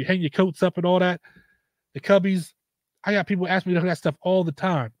where you hang your coats up and all that, the cubbies. I got people ask me that stuff all the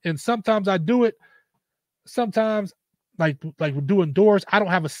time. And sometimes I do it. Sometimes like doing doors, I don't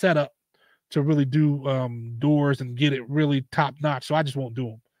have a setup to really do doors and get it really top notch. So I just won't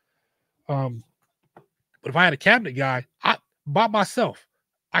do them. But if I had a cabinet guy, by myself,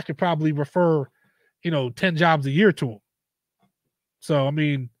 I could probably refer, 10 jobs a year to him. So, I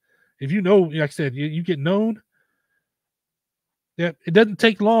mean, if like I said, you get known, yeah, it doesn't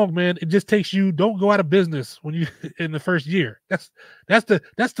take long, man. It just takes you, don't go out of business when you in the first year. That's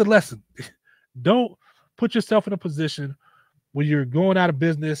the lesson. Don't put yourself in a position where you're going out of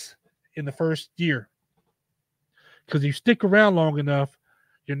business in the first year. Because you stick around long enough,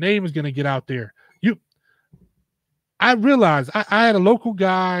 your name is going to get out there. I realized I had a local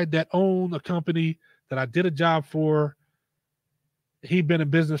guy that owned a company that I did a job for. He'd been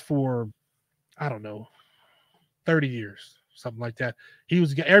in business for, I don't know, 30 years, something like that.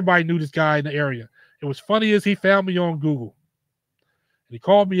 Everybody knew this guy in the area. It was funny as he found me on Google. And he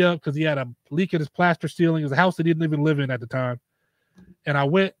called me up because he had a leak in his plaster ceiling. It was a house that he didn't even live in at the time. And I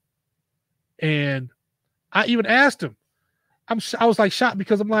went and I even asked him. I was like shocked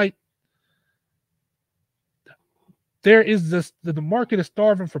because I'm like, there is the market is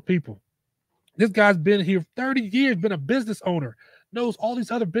starving for people. This guy's been here 30 years, been a business owner, knows all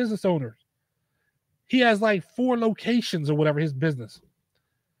these other business owners. He has like 4 locations or whatever, his business.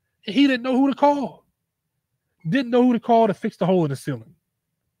 And he didn't know who to call. Didn't know who to call to fix the hole in the ceiling.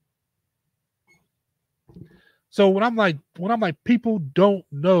 So when I'm like, people don't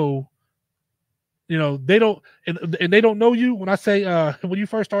know, they don't, and they don't know you. When I say, when you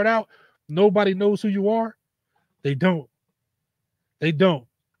first start out, nobody knows who you are. They don't.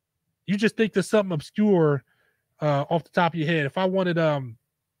 You just think there's something obscure off the top of your head. If I wanted, I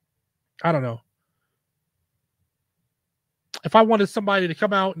don't know. If I wanted somebody to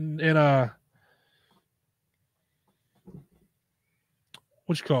come out and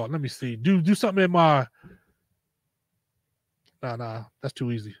what you call it? Let me see. Do something in my. Nah, that's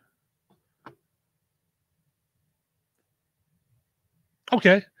too easy.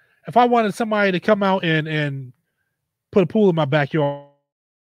 Okay, if I wanted somebody to come out and put a pool in my backyard,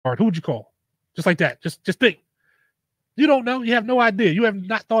 who would you call? Just like that. Just think. You don't know. You have no idea. You have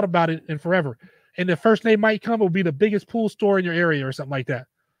not thought about it in forever. And the first name might come will be the biggest pool store in your area or something like that.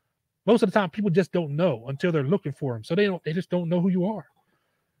 Most of the time, people just don't know until they're looking for them. So they just don't know who you are.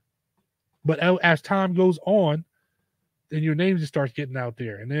 But as time goes on, then your name just starts getting out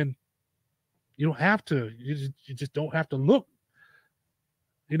there. And then you don't have to. You just don't have to look.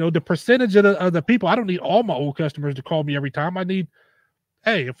 The percentage of the people, I don't need all my old customers to call me every time. I need,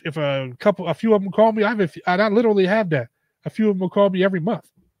 hey, if a few of them call me, I literally have that. A few of them will call me every month.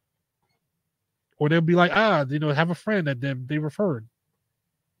 or they'll be like, have a friend that they referred.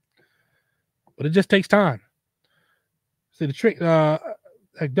 But it just takes time. See the trick,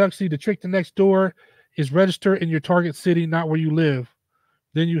 like Doug, see the trick to next door is register in your target city, not where you live.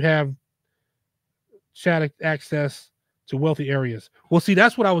 Then you have chat access to wealthy areas. Well, see,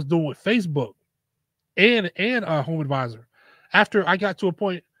 that's what I was doing with Facebook and Home Advisor. After I got to a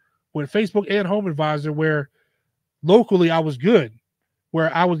point with Facebook and Home Advisor where locally I was good,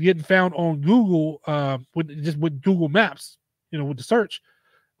 where I was getting found on Google with Google Maps, with the search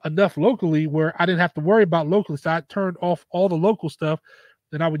enough locally where I didn't have to worry about locally. So I turned off all the local stuff.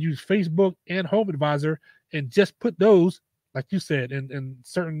 Then I would use Facebook and Home Advisor and just put those, like you said, in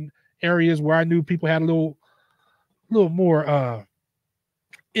certain areas where I knew people had a little more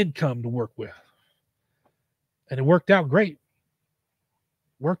income to work with. And it worked out great.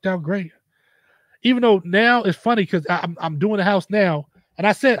 Even though now it's funny because I'm doing the house now, and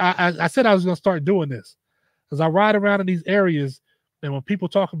I said I said I was going to start doing this because I ride around in these areas, and when people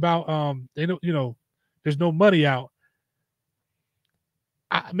talk about they don't, there's no money out.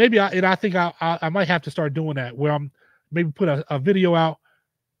 I think I might have to start doing that where I'm maybe put a video out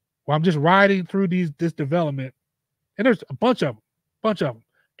where I'm just riding through this development, and there's a bunch of them,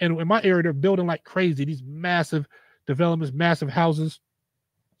 and in my area they're building like crazy, these massive developments, massive houses,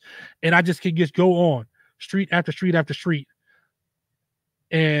 and I just can just go on street after street after street,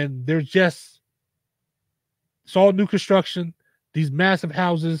 and it's all new construction, these massive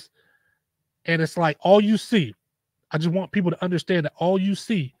houses, and it's like all you see. I just want people to understand that all you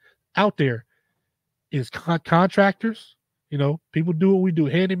see out there is contractors. People do what we do: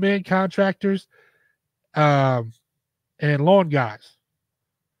 handymen, contractors, and lawn guys.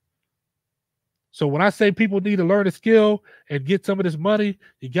 So when I say people need to learn a skill and get some of this money,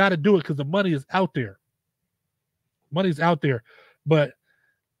 you got to do it because the money is out there. Money's out there. But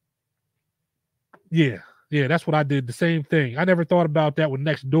yeah, that's what I did. The same thing. I never thought about that with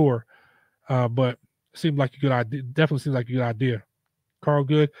next door, but it seemed like a good idea. Definitely seems like a good idea. Carl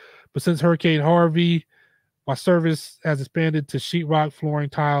Good. But since Hurricane Harvey, my service has expanded to sheetrock, flooring,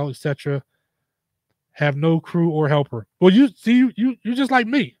 tile, etc. Have no crew or helper. Well, you're just like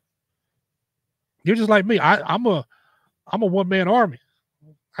me. You're just like me. I'm a one-man army.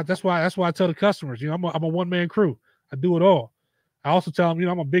 That's why I tell the customers, I'm a one-man crew. I do it all. I also tell them,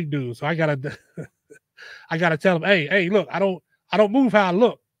 I'm a big dude, so I gotta tell them, hey, look, I don't move how I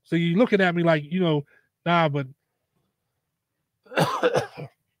look. So you're looking at me like, nah, but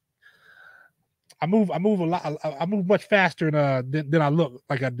I move a lot. I move much faster than I look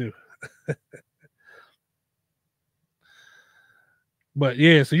like I do. But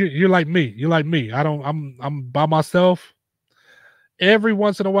yeah, so you're like me. You're like me. I'm by myself. Every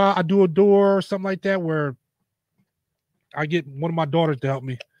once in a while, I do a door or something like that where I get one of my daughters to help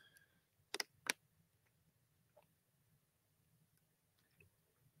me.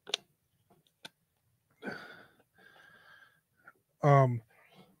 I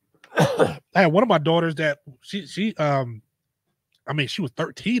had one of my daughters that she was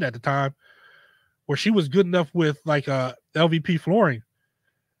 13 at the time, where she was good enough with like LVP flooring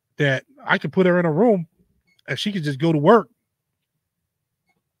that I could put her in a room and she could just go to work.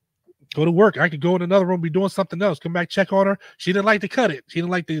 I could go in another room, be doing something else, come back, check on her. She didn't like to cut it. She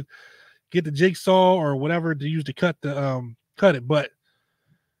didn't like to get the jigsaw or whatever to use to cut it. But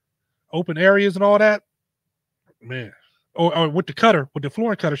open areas and all that, man. Or with the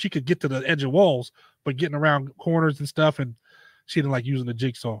flooring cutter, she could get to the edge of walls, but getting around corners and stuff, and she didn't like using the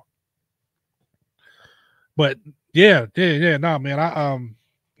jigsaw. But yeah, nah, man,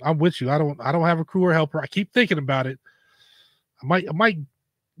 I'm with you. I don't have a crew or helper. I keep thinking about it. I might,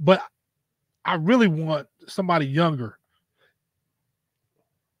 but I really want somebody younger.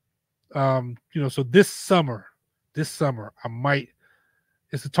 So this summer, I might.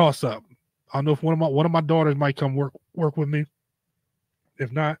 It's a toss up. I don't know if one of my daughters might come work with me.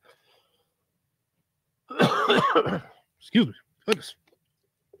 If not, excuse me, goodness.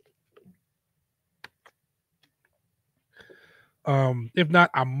 If not,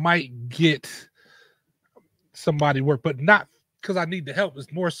 I might get somebody to work, but not because I need the help.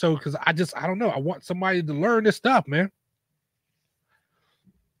 It's more so because I don't know. I want somebody to learn this stuff, man.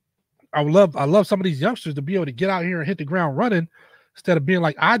 I love some of these youngsters to be able to get out here and hit the ground running instead of being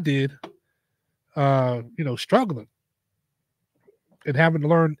like I did, struggling and having to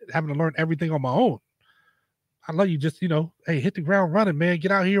learn everything on my own. I love you just, hey, hit the ground running, man.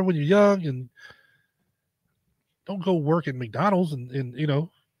 Get out here when you're young and don't go work at McDonald's and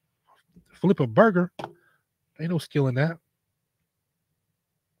flip a burger. Ain't no skill in that.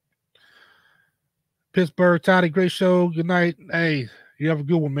 Pittsburgh, Toddy, great show. Good night. Hey, You have a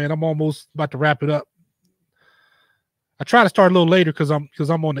good one, man. I'm almost about to wrap it up. I try to start a little later because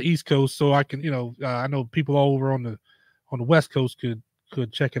I'm on the East Coast, so I can, I know people all over on the West Coast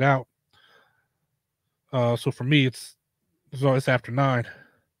could check it out. So for me, it's after 9.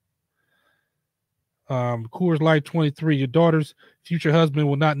 Coors Light 23. Your daughter's future husband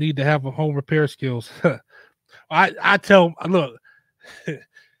will not need to have a home repair skills. I tell look,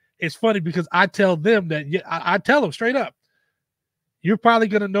 it's funny because I tell them that I tell them straight up, you're probably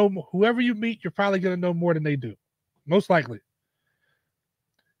gonna know whoever you meet, you're probably gonna know more than they do, most likely.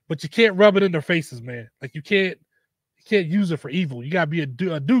 But you can't rub it in their faces, man. Like you can't use it for evil. You gotta be a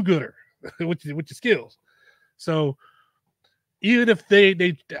do-gooder with your skills. So even if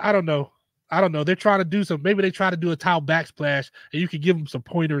they I don't know, they're trying to do some, maybe they try to do a tile backsplash and you can give them some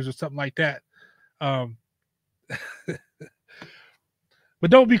pointers or something like that. But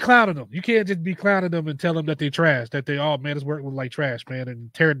don't be clowning them. You can't just be clowning them and tell them that they trash, that they, oh man, it's working like trash, man,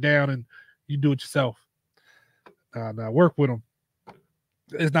 and tear it down and you do it yourself. Work with them.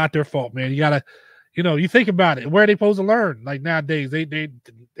 It's not their fault, man. You gotta, you think about it. Where are they supposed to learn? Like nowadays,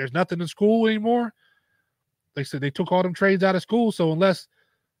 there's nothing in school anymore. They said they took all them trades out of school. So unless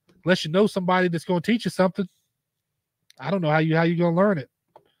you know somebody that's going to teach you something, I don't know how you going to learn it.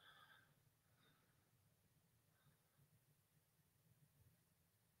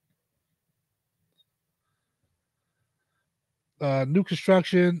 New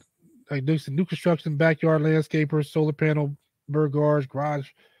construction, new construction, backyard landscapers, solar panel, burgars, garage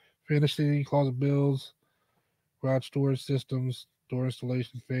finishing, closet builds, garage storage systems, door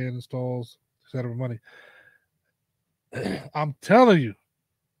installation, fan installs, etc. Money. I'm telling you,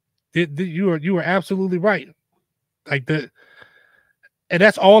 you are absolutely right. Like that, and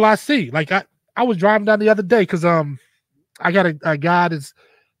that's all I see. Like I was driving down the other day because I got a guy that's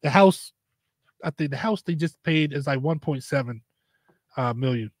the house. I think the house they just paid is like 1.7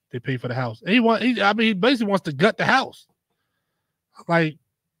 million. They paid for the house. And he basically wants to gut the house. Like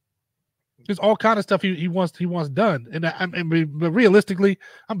there's all kind of stuff he wants done. But realistically,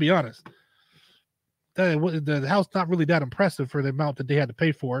 I'm be honest, the house not really that impressive for the amount that they had to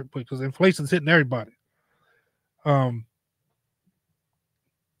pay for it because inflation's hitting everybody.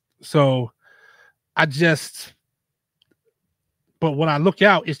 So but when I look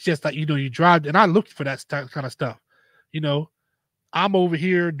out, it's just like, you drive, and I looked for that kind of stuff. I'm over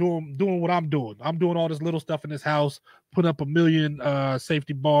here doing what I'm doing. I'm doing all this little stuff in this house, put up 1 million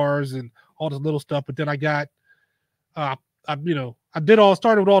safety bars and all this little stuff. But then I got, started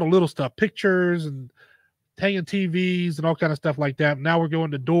with all the little stuff, pictures and hanging TVs and all kind of stuff like that. Now we're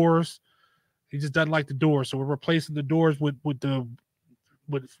going to doors. He just doesn't like the doors, so we're replacing the doors with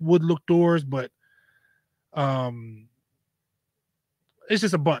wood look doors. But it's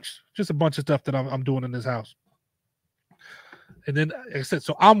just a bunch of stuff that I'm doing in this house. And then, like I said,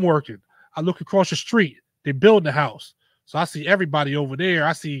 so I'm working. I look across the street. They're building the house. So I see everybody over there.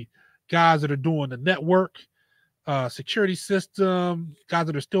 I see guys that are doing the network, security system, guys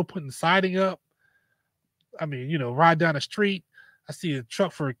that are still putting the siding up. I mean, ride down the street. I see a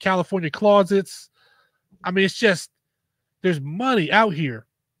truck for California closets. I mean, it's just, there's money out here.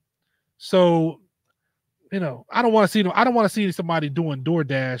 So, I don't want to see somebody doing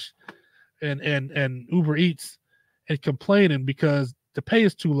DoorDash and Uber Eats and complaining because the pay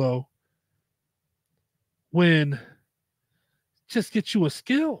is too low, when just get you a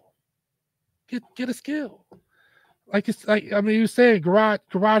skill. Get a skill. Like it's like, you're saying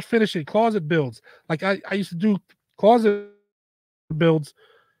garage finishing, closet builds. Like I used to do closet builds,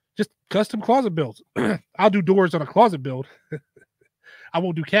 just custom closet builds. I'll do doors on a closet build. I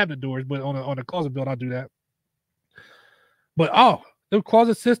won't do cabinet doors, but on a closet build, I'll do that. But the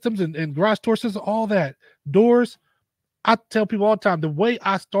closet systems and garage door systems, all that. Doors, I tell people all the time, the way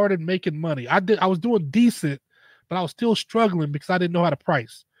I started making money, I was doing decent, but I was still struggling because I didn't know how to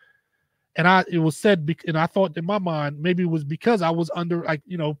price. And it was said, and I thought in my mind, maybe it was because I was under, I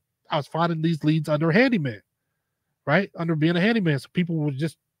was finding these leads under a handyman, right? Under being a handyman. So people were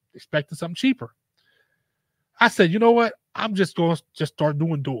just expecting something cheaper. I said, you know what? I'm just going to start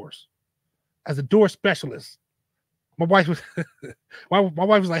doing doors as a door specialist. My wife was, my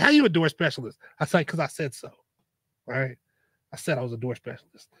wife was like, how you a door specialist? I said, because I said so. Right? I said I was a door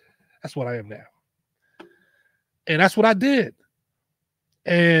specialist. That's what I am now. And that's what I did.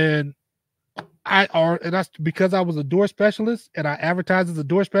 And that's because I was a door specialist and I advertised as a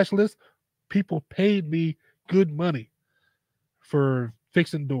door specialist. People paid me good money for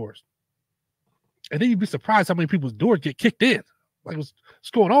fixing doors. And then you'd be surprised how many people's doors get kicked in. Like, what's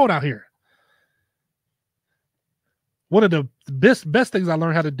going on out here? One of the best things I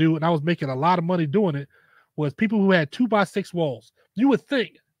learned how to do, and I was making a lot of money doing it, was people who had 2x6 walls. You would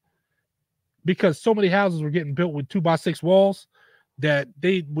think, because so many houses were getting built with 2x6 walls, that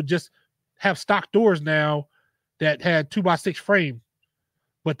they would just have stock doors now that had 2x6 frame,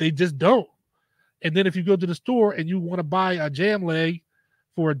 but they just don't. And then if you go to the store and you want to buy a jam leg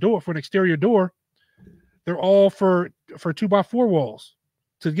for a door, for an exterior door, they're all for 2x4 walls.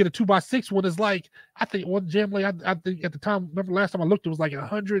 To get a 2x6 one is like, I think one jam leg, I think at the time, remember last time I looked, it was like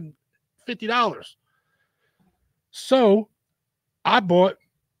 $150. So I bought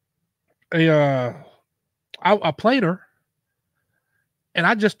a planer, and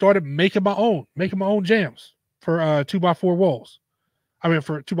I just started making my own jams for 2x4 walls. I mean,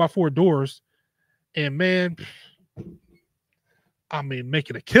 for 2x4 doors. And man, I mean,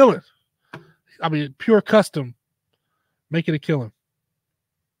 making a killing. I mean, pure custom, making a killing.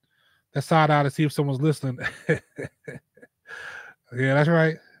 That side eye to see if someone's listening. Yeah, that's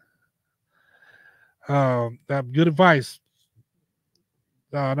right. That good advice.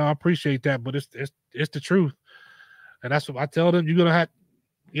 No, I appreciate that, but it's the truth, and that's what I tell them. You gotta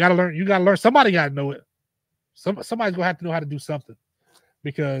learn. Somebody gotta know it. Somebody's gonna have to know how to do something,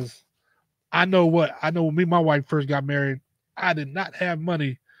 because I know when me and my wife first got married, I did not have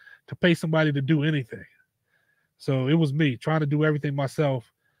money to pay somebody to do anything. So it was me trying to do everything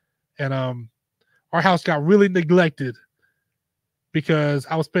myself. And our house got really neglected because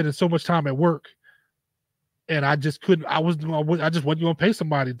I was spending so much time at work, and I just couldn't. I just wasn't going to pay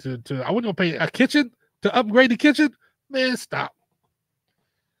somebody to. I wasn't going to pay a kitchen to upgrade the kitchen. Man, stop,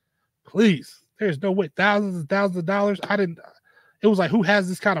 please. There's no way. Thousands and thousands of dollars. It was like, who has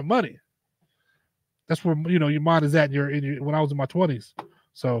this kind of money? That's where your mind is at. When I was in my 20s.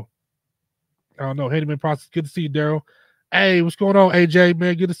 So I don't know. Handyman process. Good to see you, Daryl. Hey, what's going on, AJ?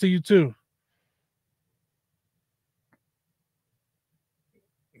 Man, good to see you too.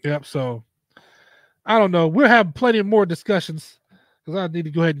 Yep. So I don't know. We'll have plenty of more discussions, because I need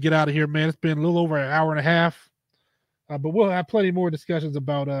to go ahead and get out of here, man. It's been a little over an hour and a half, but we'll have plenty more discussions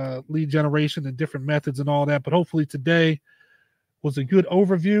about lead generation and different methods and all that. But hopefully today was a good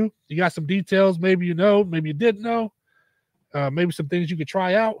overview. You got some details. Maybe you know, maybe you didn't know. Maybe some things you could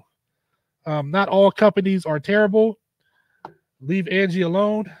try out. Not all companies are terrible. Leave Angie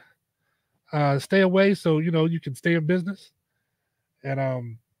alone. Stay away so you can stay in business.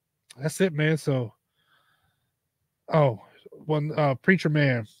 And that's it, man. So, one preacher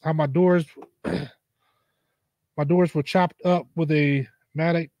man, how my doors were chopped up with a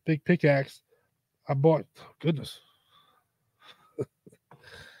Matic big pickaxe. I bought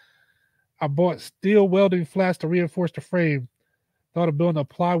I bought steel welding flats to reinforce the frame. Thought of building a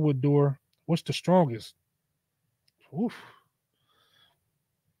plywood door. What's the strongest? Oof.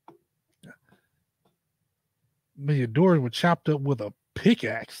 Man, your doors were chopped up with a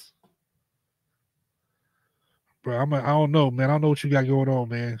pickaxe. Bro, I don't know, man. I don't know what you got going on,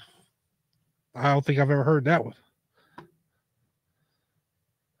 man. I don't think I've ever heard that one.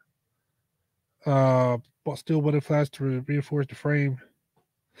 Bought steel welding flats to reinforce the frame.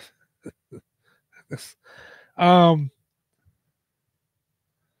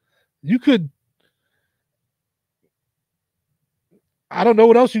 You could. I don't know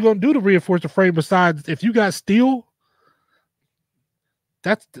what else you're gonna do to reinforce the frame besides, if you got steel.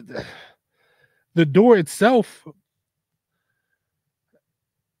 That's the door itself.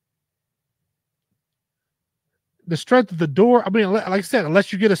 The strength of the door. I mean, like I said,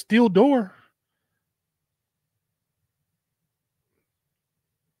 unless you get a steel door.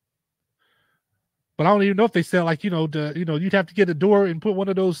 But I don't even know if they sell, like, you'd have to get a door and put one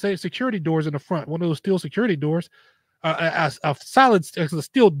of those security doors in the front, one of those steel security doors. A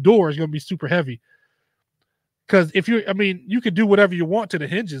steel door is going to be super heavy. Because you could do whatever you want to the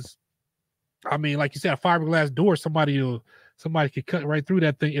hinges. I mean, like you said, a fiberglass door, somebody could cut right through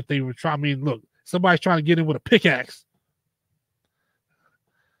that thing if they were trying. I mean, look, somebody's trying to get in with a pickaxe.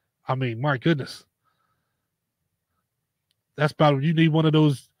 I mean, my goodness. That's about, you need one of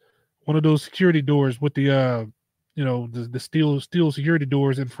those security doors with the the steel security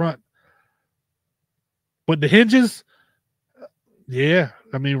doors in front. But the hinges, yeah,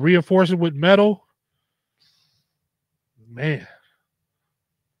 I mean, reinforcing with metal. Man,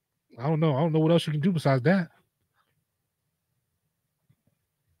 I don't know what else you can do besides that.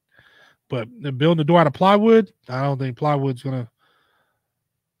 But building the door out of plywood, I don't think plywood's gonna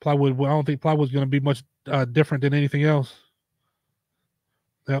be much different than anything else.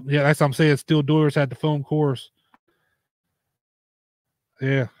 Yeah, that's what I'm saying. Steel doors had the foam cores.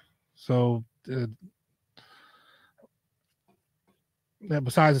 Yeah, so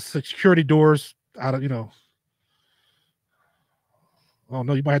besides the security doors, I don't know. Oh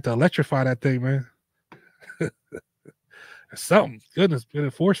no, you might have to electrify that thing, man. Something. Goodness, in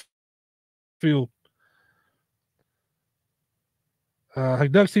a force field.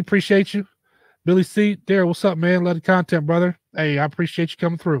 Doug C, appreciate you. Billy C, Darryl, what's up, man? Love the content, brother. Hey, I appreciate you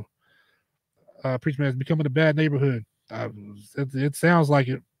coming through. Preacher man, it's becoming a bad neighborhood. It sounds like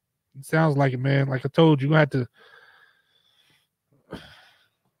it. It sounds like it, man. Like I told you, you have to.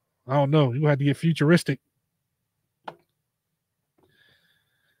 I don't know. You have to get futuristic.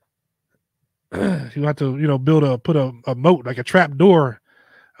 You have to, put a moat, like a trap door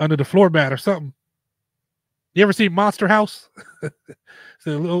under the floor mat or something. You ever seen Monster House? It's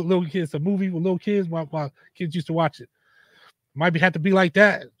a little kids, a movie with little kids. My kids used to watch it. Might have to be like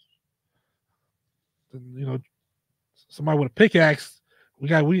that. Somebody with a pickaxe. We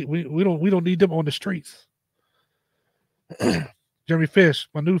don't need them on the streets. Jeremy Fish,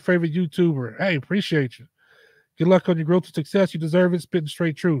 my new favorite YouTuber. Hey, appreciate you. Good luck on your growth and success. You deserve it. Spitting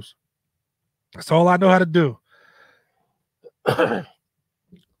straight truths. That's all I know how to do.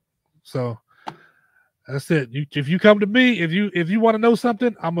 So that's it. If you come to me, if you want to know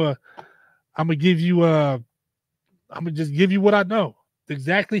something, I'm gonna give you I'm gonna just give you what I know.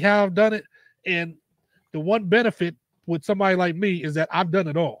 Exactly how I've done it. And the one benefit with somebody like me is that I've done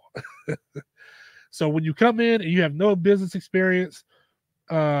it all. So when you come in and you have no business experience,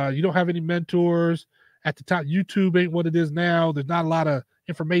 you don't have any mentors at the time, YouTube ain't what it is now. There's not a lot of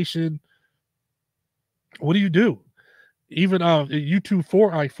information. What do? Even YouTube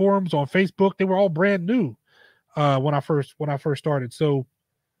forums on Facebook, they were all brand new when I first started. So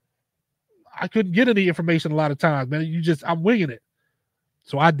I couldn't get any information a lot of times, man. I'm winging it.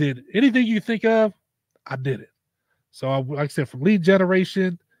 So I did anything you think of, I did it. So like I said, from lead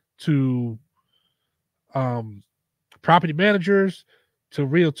generation to property managers to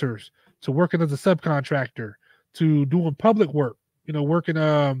realtors to working as a subcontractor to doing public work, working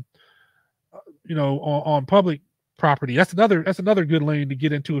on public property. That's another good lane to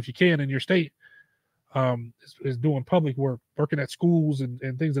get into if you can in your state. Is doing public work, working at schools and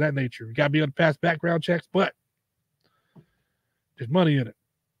things of that nature. You got to be able to pass background checks, but there's money in it.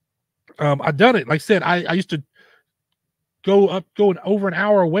 I've done it. Like I said, I used to going over an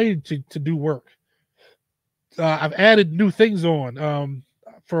hour away to do work. I've added new things on.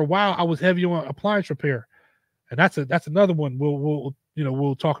 For a while, I was heavy on appliance repair, and that's another one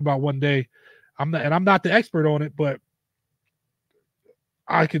we'll talk about one day. I'm not the expert on it, but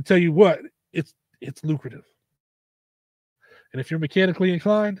I can tell you what, it's lucrative. And if you're mechanically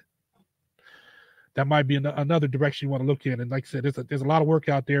inclined, that might be another direction you want to look in. And like I said, there's a lot of work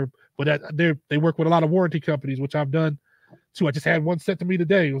out there, but they work with a lot of warranty companies, which I've done too. I just had one sent to me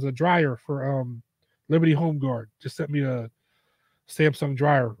today. It was a dryer for Liberty Home Guard. Just sent me a Samsung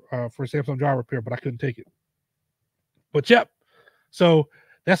dryer for a Samsung dryer repair, but I couldn't take it. But yep. So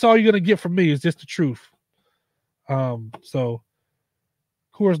that's all you're gonna get from me is just the truth. So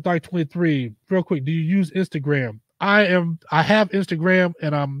Coors Night 23, real quick. Do you use Instagram? I have Instagram,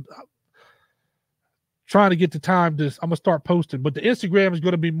 and I'm trying to get the time to. I'm gonna start posting, but the Instagram is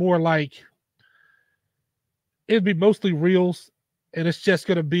gonna be more like it'd be mostly reels, and it's just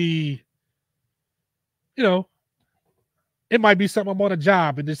gonna be, it might be something I'm on a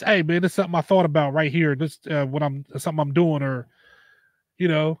job, and just, hey man, this is something I thought about right here. This something I'm doing, or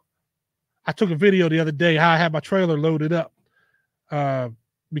I took a video the other day how I had my trailer loaded up.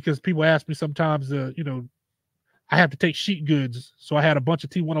 Because people ask me sometimes, I have to take sheet goods. So I had a bunch of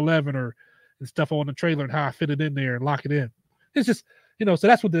T111 and stuff on the trailer and how I fit it in there and lock it in. It's just, so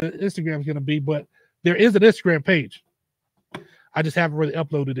that's what the Instagram is going to be. But there is an Instagram page. I just haven't really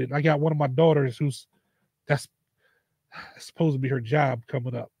uploaded it. I got one of my daughters that's supposed to be her job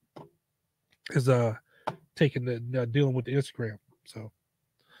coming up is taking dealing with the Instagram. So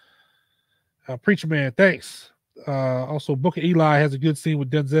Preacher Man, thanks. Also, Book of Eli has a good scene with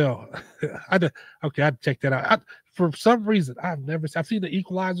Denzel. I'd check that out. For some reason, I've seen the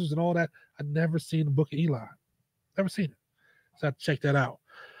Equalizers and all that. I've never seen the Book of Eli. Never seen it. So I have to check that out.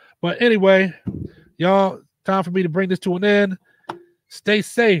 But anyway, y'all, time for me to bring this to an end. Stay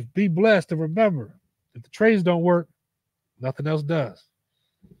safe, be blessed, and remember, if the trades don't work, nothing else does.